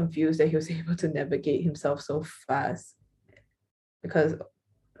quite confused that he was able to navigate himself so fast because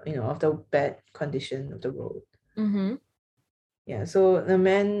of the bad condition of the road. Mm-hmm. Yeah, so the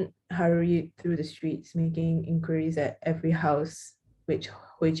man hurried through the streets, making inquiries at every house which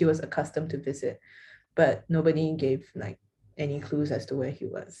Hoichi was accustomed to visit, but nobody gave any clues as to where he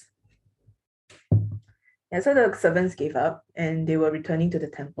was. Yeah, so the servants gave up and they were returning to the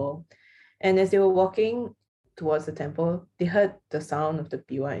temple. And as they were walking towards the temple, they heard the sound of the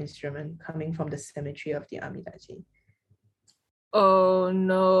biwa instrument coming from the cemetery of the Amidaji. Oh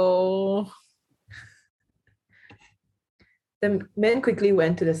no. The men quickly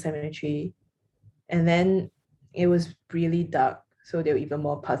went to the cemetery, and then it was really dark, so they were even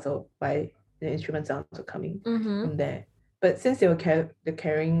more puzzled why the instrument sounds were coming from there. But since they were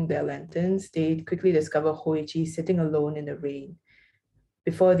carrying their lanterns, they quickly discovered Hoichi sitting alone in the rain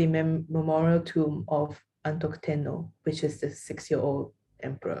before the memorial tomb of Antokteno, which is the 6-year-old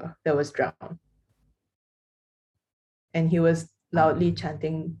emperor that was drowned. And he was loudly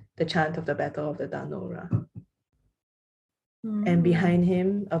chanting the chant of the Battle of the Danora. And behind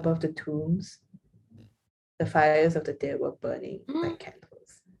him, above the tombs, the fires of the dead were burning like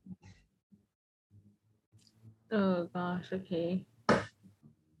candles. Oh gosh, okay.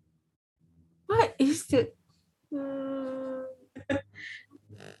 What is it?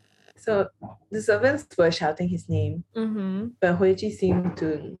 So the servants were shouting his name, but Hoichi seemed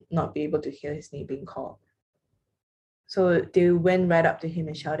to not be able to hear his name being called. So they went right up to him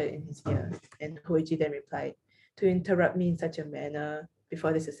and shouted in his ear. And Hoichi then replied, "To interrupt me in such a manner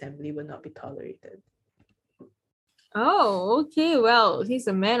before this assembly will not be tolerated." Oh, okay. Well, he's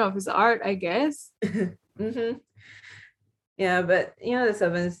a man of his art, I guess. Yeah, but the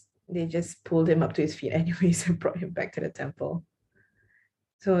servants, they just pulled him up to his feet anyways and brought him back to the temple.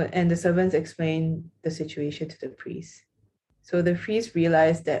 And the servants explained the situation to the priest. So the priest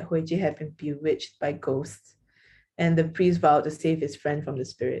realized that Hoichi had been bewitched by ghosts, and the priest vowed to save his friend from the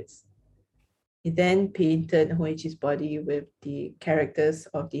spirits. He then painted Hoichi's body with the characters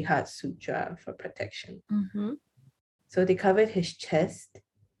of the Heart Sutra for protection. So they covered his chest,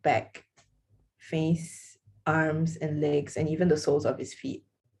 back, face, arms, and legs, and even the soles of his feet.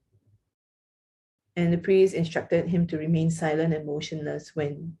 And the priest instructed him to remain silent and motionless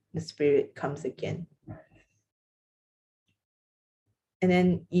when the spirit comes again. And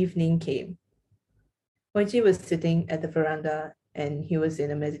then evening came. Hoichi was sitting at the veranda and he was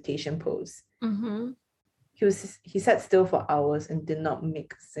in a meditation pose. He sat still for hours and did not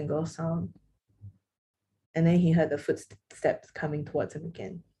make a single sound. And then he heard the footsteps coming towards him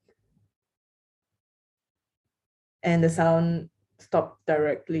again. And the sound stopped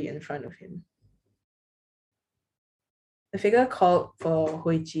directly in front of him. The figure called for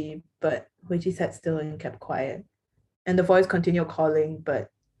Hoichi, but Hoichi sat still and kept quiet. And the voice continued calling,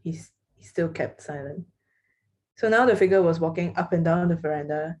 but he still kept silent. So now the figure was walking up and down the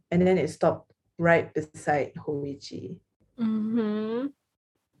veranda, and then it stopped right beside Hoichi. And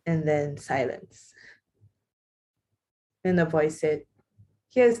then silence. And the voice said,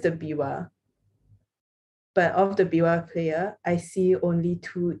 "Here's the biwa. But of the biwa player, I see only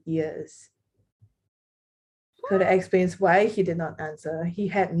 2 ears." So that explains why he did not answer. He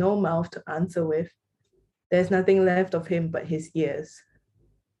had no mouth to answer with. There's nothing left of him but his ears.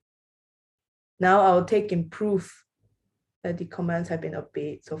 Now I'll take in proof that the commands have been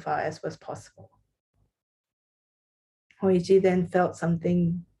obeyed so far as was possible. Hoichi then felt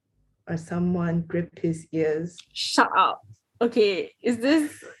something or someone grip his ears. Shut up. Okay, is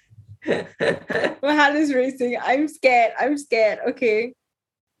this... My heart is racing. I'm scared. Okay.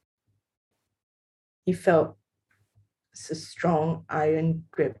 He felt a strong iron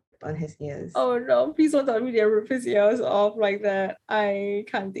grip on his ears. Oh no, please don't tell me they rip his ears off like that. I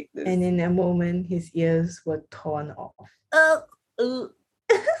can't take this. And in a moment, his ears were torn off.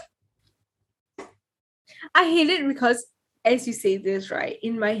 I hate it because as you say this, right,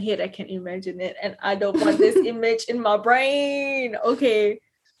 in my head I can imagine it and I don't want this image in my brain. Okay.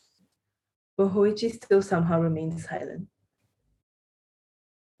 But Hoichi still somehow remained silent.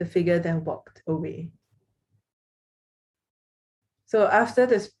 The figure then walked away. So after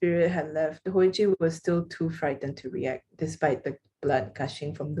the spirit had left, Hoichi was still too frightened to react, despite the blood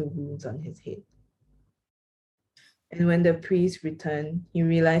gushing from the wounds on his head. And when the priest returned, he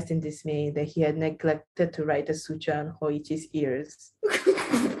realized in dismay that he had neglected to write the sutra on Hoichi's ears.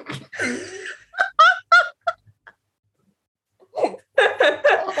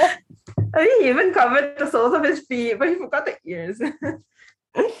 I mean, he even covered the soles of his feet, but he forgot the ears.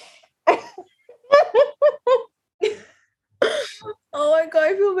 Oh my god,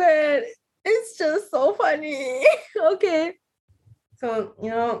 I feel bad. It's just so funny. Okay. So,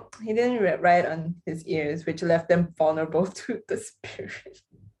 he didn't write on his ears, which left them vulnerable to the spirit.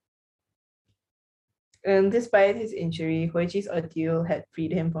 And despite his injury, Hoichi's ordeal had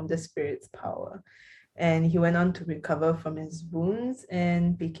freed him from the spirit's power. And he went on to recover from his wounds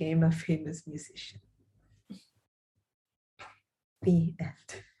and became a famous musician. The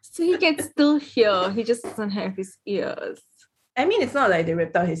end. So he can still hear, he just doesn't have his ears. I mean, it's not like they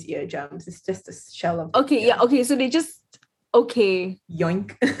ripped out his eardrums. It's just a shell of... Okay, yeah, okay. So they just... Okay.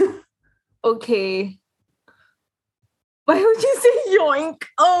 Yoink. Okay. Why would you say yoink?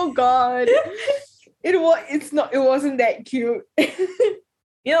 Oh god. It wasn't that cute.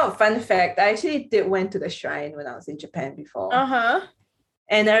 You know, fun fact, I actually did went to the shrine when I was in Japan before. Uh-huh.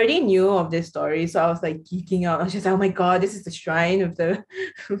 And I already knew of this story, so I was like geeking out. I was just like, oh my god, this is the shrine of the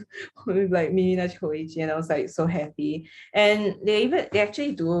with like Minachi Hoichi, and I was like so happy. And they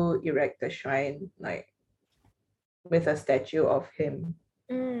actually do erect the shrine like with a statue of him.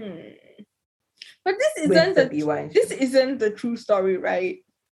 Mm. But this With isn't the the Biwa. this isn't the true story, right?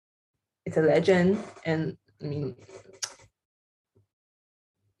 It's a legend, and I mean,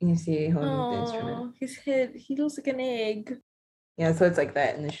 you see holding the instrument. Oh, his head, he looks like an egg. Yeah, so it's like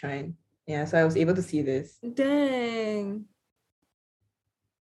that in the shrine. Yeah, so I was able to see this. Dang.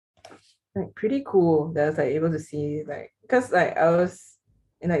 Like pretty cool that I was like able to see like because like I was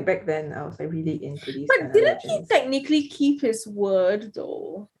and like back then I was like really into these kind But of didn't he legends. technically keep his word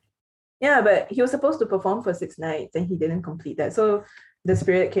though? Yeah, but he was supposed to perform for 6 nights and he didn't complete that. So the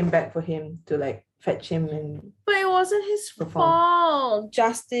spirit came back for him to like fetch him and But it wasn't his perform. fault.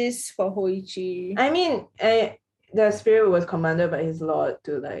 Justice for Hoichi. I mean, the spirit was commanded by his lord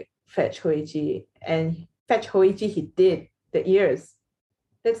to like fetch Hoichi, and fetch Hoichi he did the ears.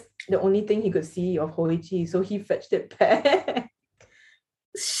 That's the only thing he could see of Hoichi, so he fetched it back.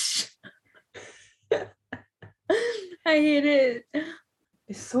 I hate it.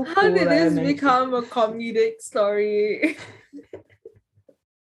 It's so How cool. did like, I this managed to- become a comedic story?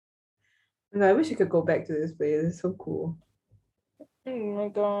 And I wish I could go back to this place. It's so cool. Oh my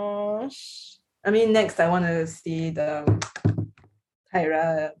gosh. I mean, next I want to see the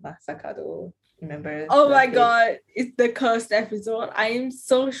Taira Masakado. Remember? Oh the my place? god, it's the cursed episode. I am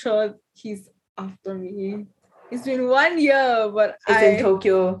so sure he's after me. It's been 1 year, but It's in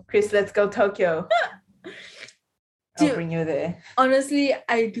Tokyo. Chris, let's go Tokyo. I'll Dude. bring you there. honestly,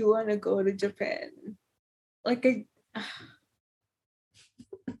 I do want to go to Japan. Like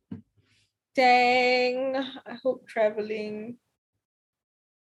dang, I hope traveling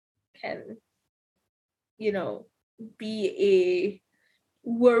can, be a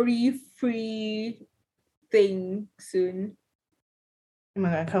worry-free thing soon. Oh my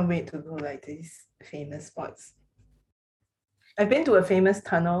god, I can't wait to go like these famous spots. I've been to a famous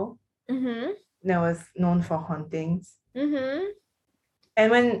tunnel Mm-hmm. that was known for hauntings. Mm-hmm.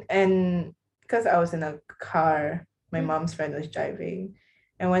 And because I was in a car, my mom's friend was driving.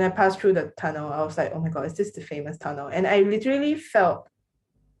 And when I passed through the tunnel, I was like, oh my god, is this the famous tunnel? And I literally felt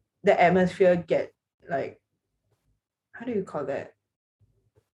the atmosphere get like, how do you call that?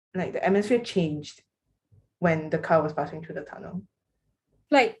 Like the atmosphere changed when the car was passing through the tunnel.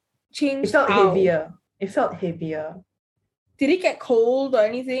 Like It change felt how? heavier. It felt heavier. Did it get cold or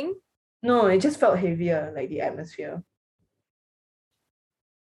anything? No, it just felt heavier, like the atmosphere.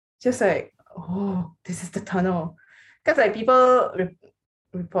 Just like, oh, this is the tunnel. Because like people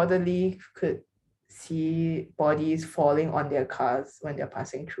reportedly could see bodies falling on their cars when they're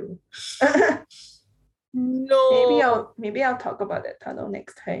passing through. No. Maybe I'll talk about that tunnel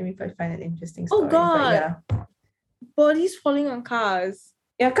next time if I find an interesting story. Oh god. But yeah. Bodies falling on cars.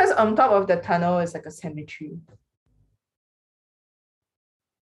 Yeah, because on top of the tunnel is like a cemetery.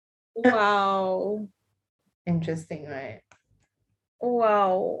 Wow. Interesting, right?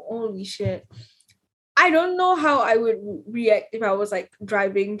 Wow. Holy shit. I don't know how I would react if I was like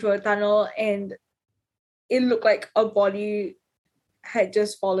driving through a tunnel and it looked like a body had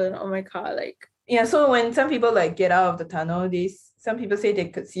just fallen on my car. Like, Yeah, so when some people like get out of the tunnel, some people say they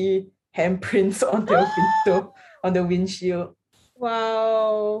could see handprints on their window, on the windshield.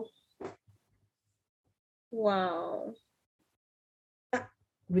 wow. Wow.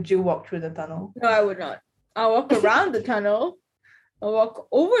 Would you walk through the tunnel? No, I would not. I'll walk around the tunnel. I'll walk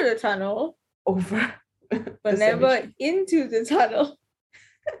over the tunnel, Over. but never into the tunnel.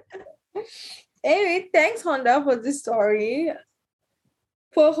 Anyway, thanks Honda for this story.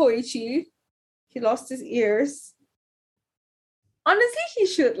 Poor Hoichi. He lost his ears. Honestly, he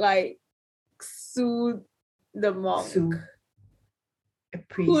should like sue the monk. Sue. A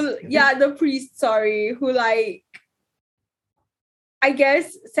priest. The priest, sorry, who like, I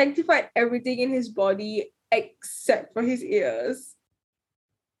guess, sanctified everything in his body except for his ears.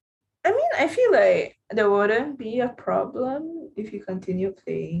 I mean, I feel like there wouldn't be a problem if you continue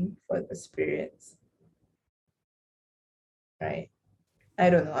playing for the spirits. Right? I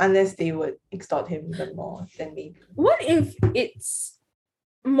don't know, unless they would extort him even more than maybe. What if it's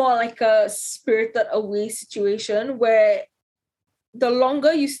more like a spirited away situation where the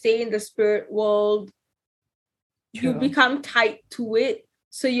longer you stay in the spirit world, you True. become tied to it,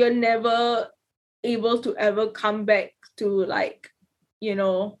 so you're never able to ever come back to like, the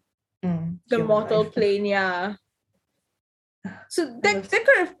human mortal life. plane, yeah. So that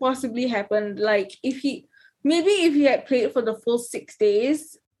could have possibly happened. Like if he had played for the full 6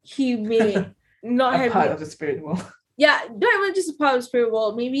 days, he may not A have part been, of the spirit world. yeah, not even just a part of the spirit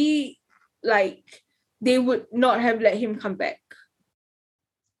world. Maybe like they would not have let him come back.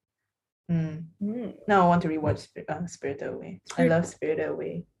 Now I want to rewatch Spirited Away. I love Spirited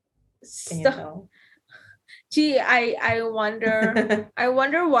Away. Can you tell? Gee, I wonder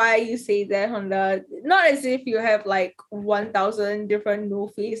why you say that, Honda. Not as if you have like 1,000 different no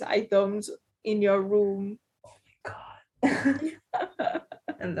face items in your room. Oh my god.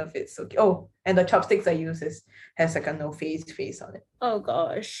 I love it. So cute. Oh, and the chopsticks I use has like a no face on it. Oh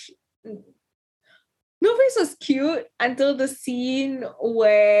gosh. No Face was cute until the scene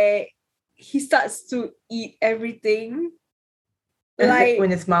where he starts to eat everything. Like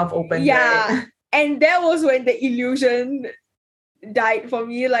when his mouth opens. Yeah. Right? And that was when the illusion died for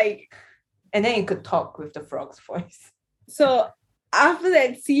me. Like, and then he could talk with the frog's voice. So after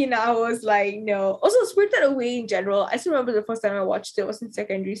that scene, I was like, no. Also, Spirited Away in general, I still remember the first time I watched it was in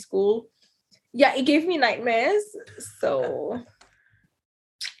secondary school. Yeah, it gave me nightmares. So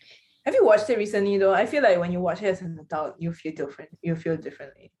have you watched it recently though? I feel like when you watch it as an adult, you feel different. You feel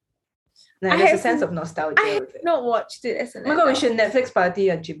differently. Like, there's a sense of nostalgia. I have not watched it as an adult. Oh my god, we should Netflix party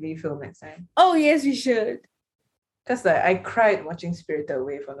a Ghibli film next time. Oh yes, we should. Because like I cried watching Spirited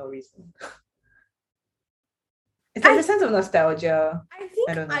Away for no reason. It's like a sense of nostalgia. I think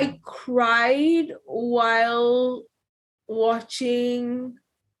I cried while watching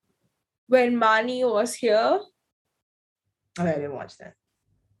When Marnie Was Here. Oh, I didn't watch that.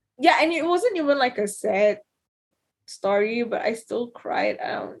 Yeah, and it wasn't even like a sad story, but I still cried.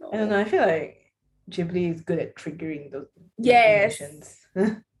 I don't know. I feel like Ghibli is good at triggering those emotions.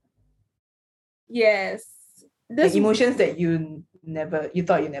 Yes. Like emotions that you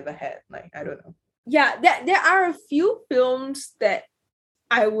thought you never had. Like, I don't know. Yeah, there are a few films that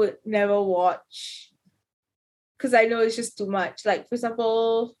I would never watch because I know it's just too much. Like, for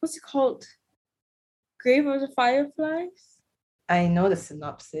example, what's it called? Grave of the Fireflies? I know the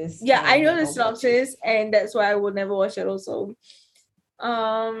synopsis. Yeah, I know the synopsis, and that's why I would never watch it also.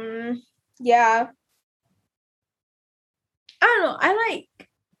 Yeah. I don't know. I like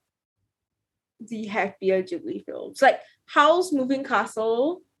the happier Ghibli films. Like Howl's Moving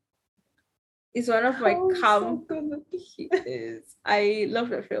Castle is one of my I love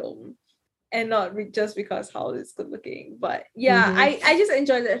the film. And not just because Howl is good looking. But yeah, I just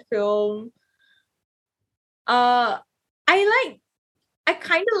enjoyed that film. I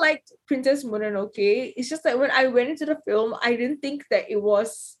kind of liked Princess Mononoke. It's just that when I went into the film, I didn't think that it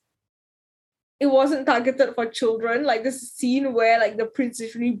wasn't targeted for children. Like there's a scene where like the prince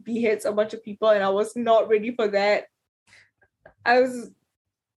literally beheads a bunch of people, and I was not ready for that. I was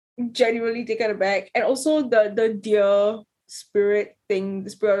genuinely taken aback. And also the deer spirit thing, the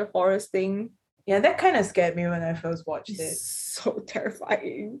spirit of the forest thing. Yeah, that kind of scared me when I first watched it. So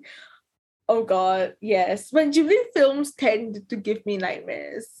terrifying. Oh god, yes. But Ghibli films tend to give me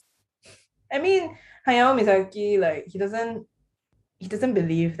nightmares. I mean, Hayao Miyazaki, like he doesn't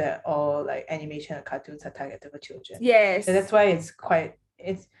believe that all like animation and cartoons are targeted for children. Yes. So that's why I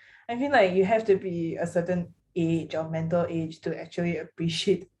feel like you have to be a certain age or mental age to actually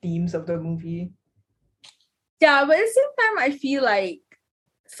appreciate themes of the movie. Yeah, but at the same time, I feel like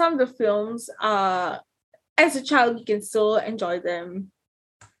some of the films as a child you can still enjoy them.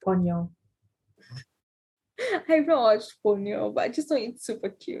 Ponyo. I haven't watched Ponyo, but I just know it's super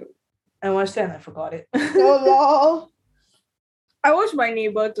cute. I watched it and I forgot it. Oh lol. I watched My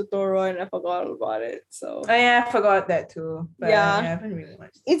Neighbor Totoro and I forgot about it. So I forgot that too. But yeah, I haven't really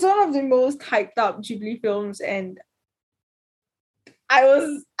watched it. It's one of the most hyped up Ghibli films, and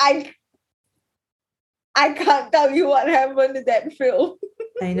I can't tell you what happened to that film.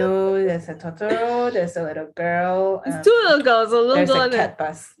 I know there's a Totoro, there's a little girl. It's two little girls, a little girl and a cat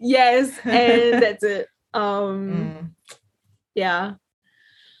bus. Yes, and that's it. Yeah.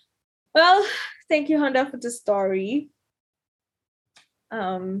 Well, thank you, Honda, for the story.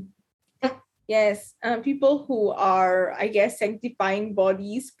 Yes, people who are, I guess, sanctifying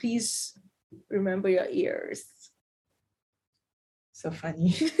bodies, please remember your ears. So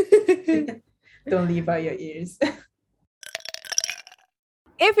funny. Don't leave out your ears.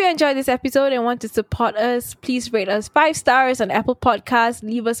 If you enjoyed this episode and want to support us, please rate us 5 stars on Apple Podcasts,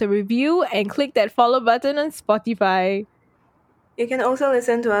 leave us a review, and click that follow button on Spotify. You can also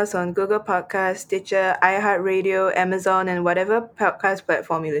listen to us on Google Podcasts, Stitcher, iHeartRadio, Amazon, and whatever podcast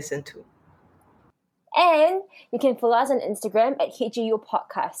platform you listen to. And you can follow us on Instagram at HGU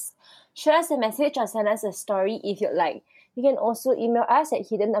Podcast. Shoot us a message or send us a story if you'd like. You can also email us at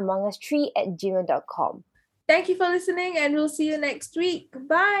hiddenamongus3@gmail.com. Thank you for listening, and we'll see you next week.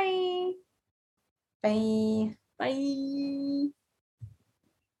 Bye. Bye. Bye.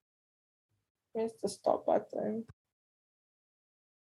 Where's the stop button?